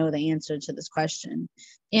didn't know the answer to this question.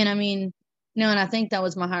 And I mean, and I think that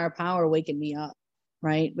was my higher power waking me up,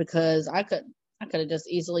 right? Because I could have just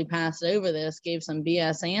easily passed over this, gave some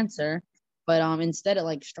BS answer, but instead it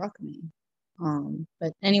like struck me.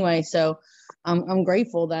 But anyway, so I'm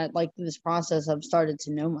grateful that like through this process I've started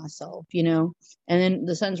to know myself, and then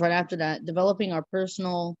the sentence right after that, developing our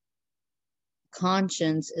personal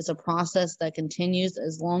conscience is a process that continues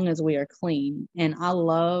as long as we are clean. And I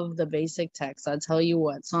love the basic text. I tell you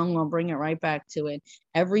what, so I'm gonna bring it right back to it.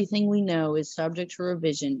 Everything we know is subject to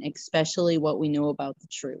revision, especially what we know about the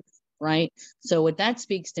truth, right? So what that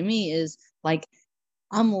speaks to me is like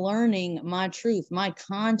I'm learning my truth. My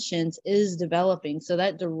conscience is developing. So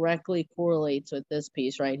that directly correlates with this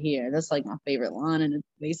piece right here. That's like my favorite line in the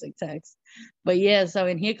basic text. But yeah, so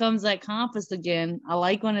and here comes that compass again. I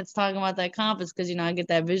like when it's talking about that compass because I get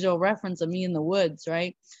that visual reference of me in the woods,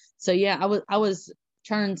 right? So yeah, I was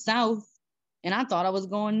turned south and I thought I was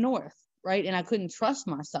going north, right? And I couldn't trust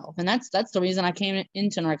myself. And that's the reason I came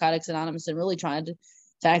into Narcotics Anonymous and really tried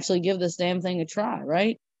to actually give this damn thing a try,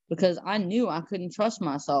 right? Because I knew I couldn't trust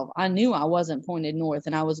myself. I knew I wasn't pointed north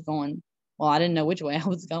and I was going, well, I didn't know which way I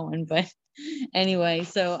was going, but anyway,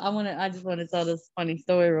 so I just want to tell this funny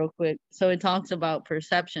story real quick. So it talks about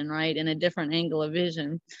perception, right? And a different angle of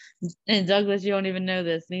vision. And Douglas, you don't even know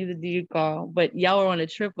this, neither do you, Carl, but y'all were on a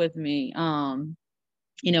trip with me.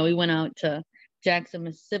 We went out to Jackson,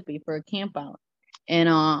 Mississippi for a camp out. And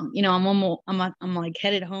I'm like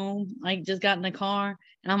headed home, like just got in the car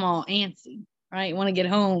and I'm all antsy. Right? Want to get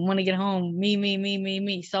home,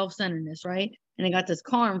 me, self-centeredness, right? And I got this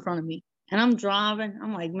car in front of me and I'm driving.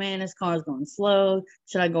 I'm like, man, this car's going slow.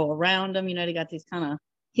 Should I go around them? They got these kind of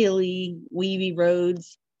hilly, weavy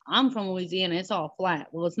roads. I'm from Louisiana. It's all flat.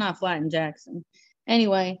 Well, it's not flat in Jackson.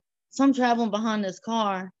 Anyway, so I'm traveling behind this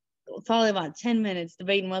car, probably about 10 minutes,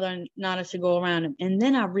 debating whether or not I should go around him. And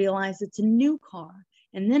then I realized it's a new car.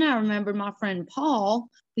 And then I remembered my friend Paul,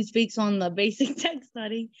 who speaks on the basic tech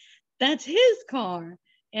study. That's his car.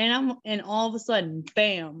 And all of a sudden,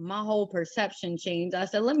 bam, my whole perception changed. I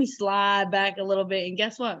said, let me slide back a little bit. And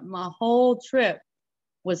guess what? My whole trip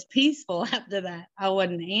was peaceful after that. I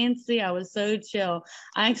wasn't antsy. I was so chill.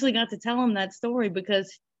 I actually got to tell him that story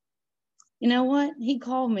because you know what? He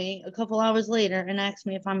called me a couple hours later and asked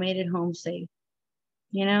me if I made it home safe.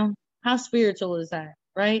 How spiritual is that,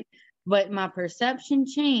 right? But my perception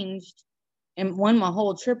changed. And one, my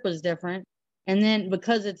whole trip was different. And then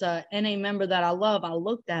because it's a NA member that I love, I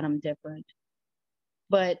looked at him different.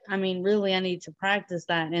 But I mean, really, I need to practice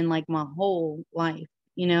that in like my whole life.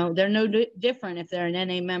 They're no different if they're an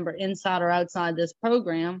NA member inside or outside this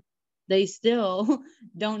program. They still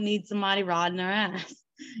don't need somebody riding their ass.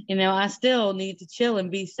 I still need to chill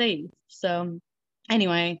and be safe. So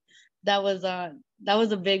anyway, that was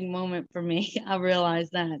a big moment for me. I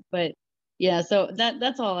realized that. But yeah, so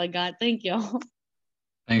that's all I got. Thank y'all.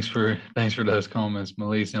 Thanks for those comments,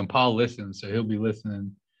 Melissa. And Paul listens, so he'll be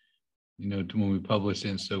listening, to when we publish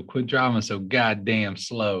it. So quit driving so goddamn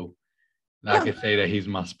slow. And I could say that he's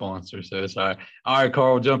my sponsor, so it's all right. All right,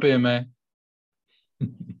 Carl, jump in, man.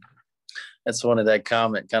 That's one of that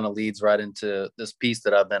comment kind of leads right into this piece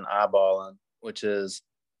that I've been eyeballing, which is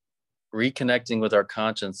reconnecting with our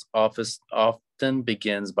conscience often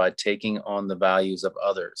begins by taking on the values of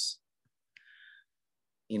others.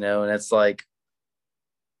 And it's like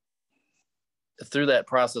through that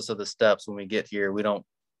process of the steps, when we get here, we don't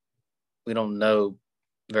know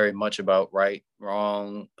very much about right,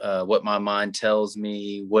 wrong, what my mind tells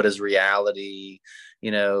me, what is reality,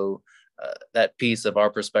 that piece of our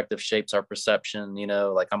perspective shapes our perception,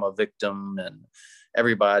 like I'm a victim and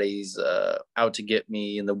everybody's out to get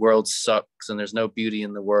me and the world sucks and there's no beauty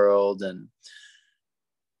in the world. And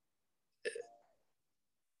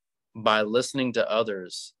by listening to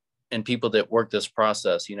others and people that work this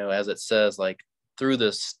process, as it says, like through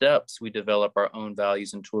the steps, we develop our own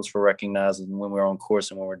values and tools for recognizing when we're on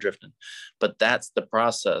course and when we're drifting. But that's the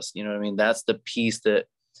process. You know what I mean? That's the piece that,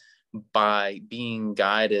 by being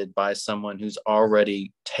guided by someone who's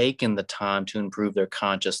already taken the time to improve their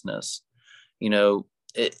consciousness, you know,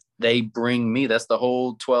 they bring me, that's the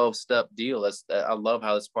whole 12-step deal. I love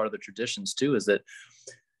how it's part of the traditions too, is that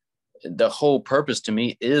the whole purpose to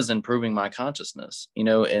me is improving my consciousness, you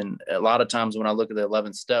know. And a lot of times when I look at the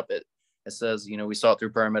 11th step, it says, you know, we sought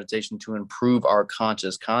through prayer and meditation to improve our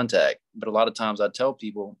conscious contact. But a lot of times I tell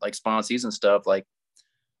people, like sponsees and stuff, like,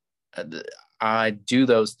 I do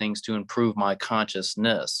those things to improve my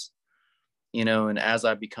consciousness, you know. And as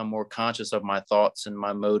I become more conscious of my thoughts and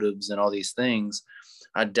my motives and all these things,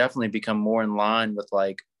 I definitely become more in line with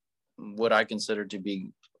like what I consider to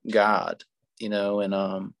be God, you know.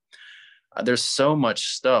 And there's so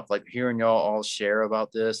much stuff, like hearing y'all all share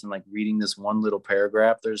about this and like reading this one little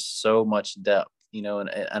paragraph, there's so much depth, you know.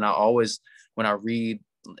 And I always, when I read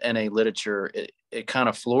NA literature, it kind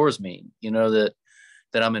of floors me, you know, that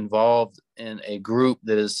I'm involved in a group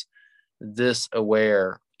that is this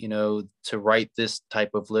aware, you know, to write this type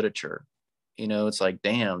of literature. You know, it's like,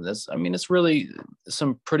 damn, it's really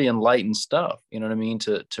some pretty enlightened stuff, you know what I mean,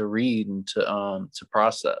 to read and to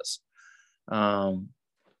process.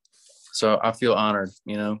 So I feel honored,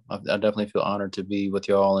 you know, I definitely feel honored to be with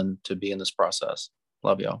y'all and to be in this process.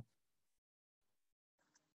 Love y'all.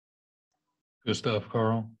 Good stuff,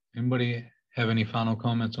 Carl. Anybody have any final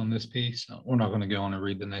comments on this piece? We're not going to go on and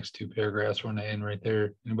read the next two paragraphs. We're going to end right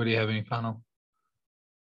there. Anybody have any final?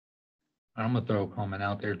 I'm going to throw a comment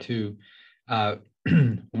out there too.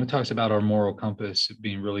 When it talks about our moral compass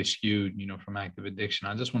being really skewed, you know, from active addiction,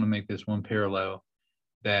 I just want to make this one parallel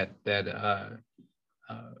that I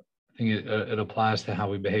think it applies to how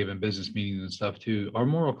we behave in business meetings and stuff too.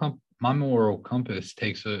 My moral compass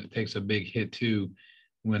takes a big hit too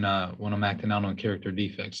when I'm acting out on character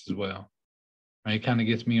defects as well. Right, it kind of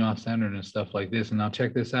gets me off centered and stuff like this. And now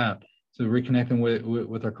check this out. So reconnecting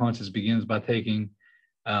with our conscience begins by taking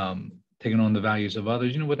on the values of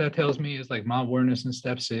others. You know what that tells me is like my awareness in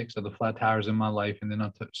step 6 of the flat tires in my life, and then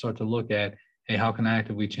I'll start to look at, hey, how can I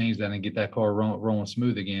actively change that and get that car rolling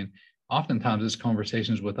smooth again? Oftentimes, it's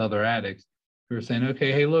conversations with other addicts who are saying,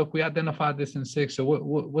 okay, hey, look, we identified this in 6. So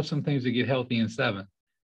what's some things to get healthy in 7?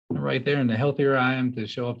 And right there, and the healthier I am to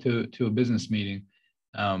show up to a business meeting,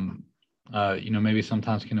 you know, maybe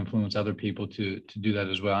sometimes can influence other people to do that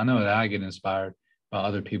as well. I know that I get inspired by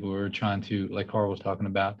other people who are trying to, like Carl was talking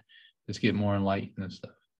about, just get more enlightened and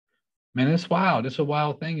stuff. Man, it's wild. It's a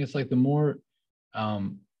wild thing. It's like the more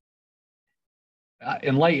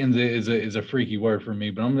enlightened is a freaky word for me,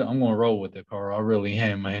 but I'm going to roll with it, Carl. I really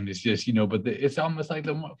am, man. It's just, you know, but it's almost like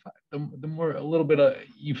the more a little bit of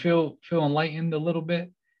you feel enlightened a little bit,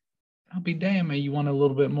 I'll be damn, man, you want a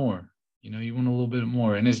little bit more. You know, you want a little bit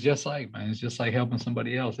more. And it's just like, man, it's just like helping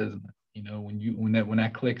somebody else, isn't it? You know, when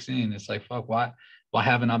that clicks in, it's like, fuck, why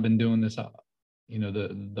haven't I been doing this, you know,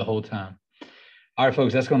 the whole time? All right,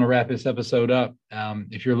 folks, that's going to wrap this episode up.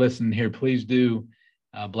 If you're listening here, please do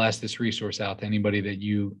blast this resource out to anybody that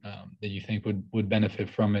you think would benefit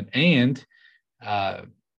from it. And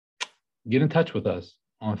get in touch with us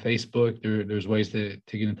on Facebook. There's ways to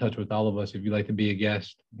get in touch with all of us. If you'd like to be a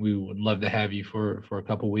guest, we would love to have you for a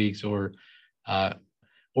couple of weeks or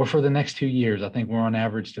for the next 2 years. I think we're on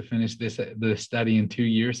average to finish the study in 2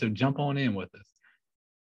 years. So jump on in with us.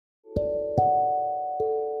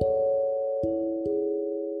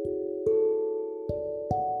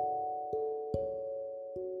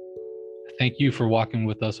 Thank you for walking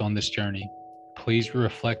with us on this journey. Please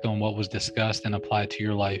reflect on what was discussed and apply it to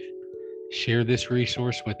your life. Share this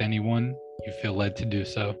resource with anyone you feel led to do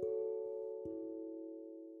so.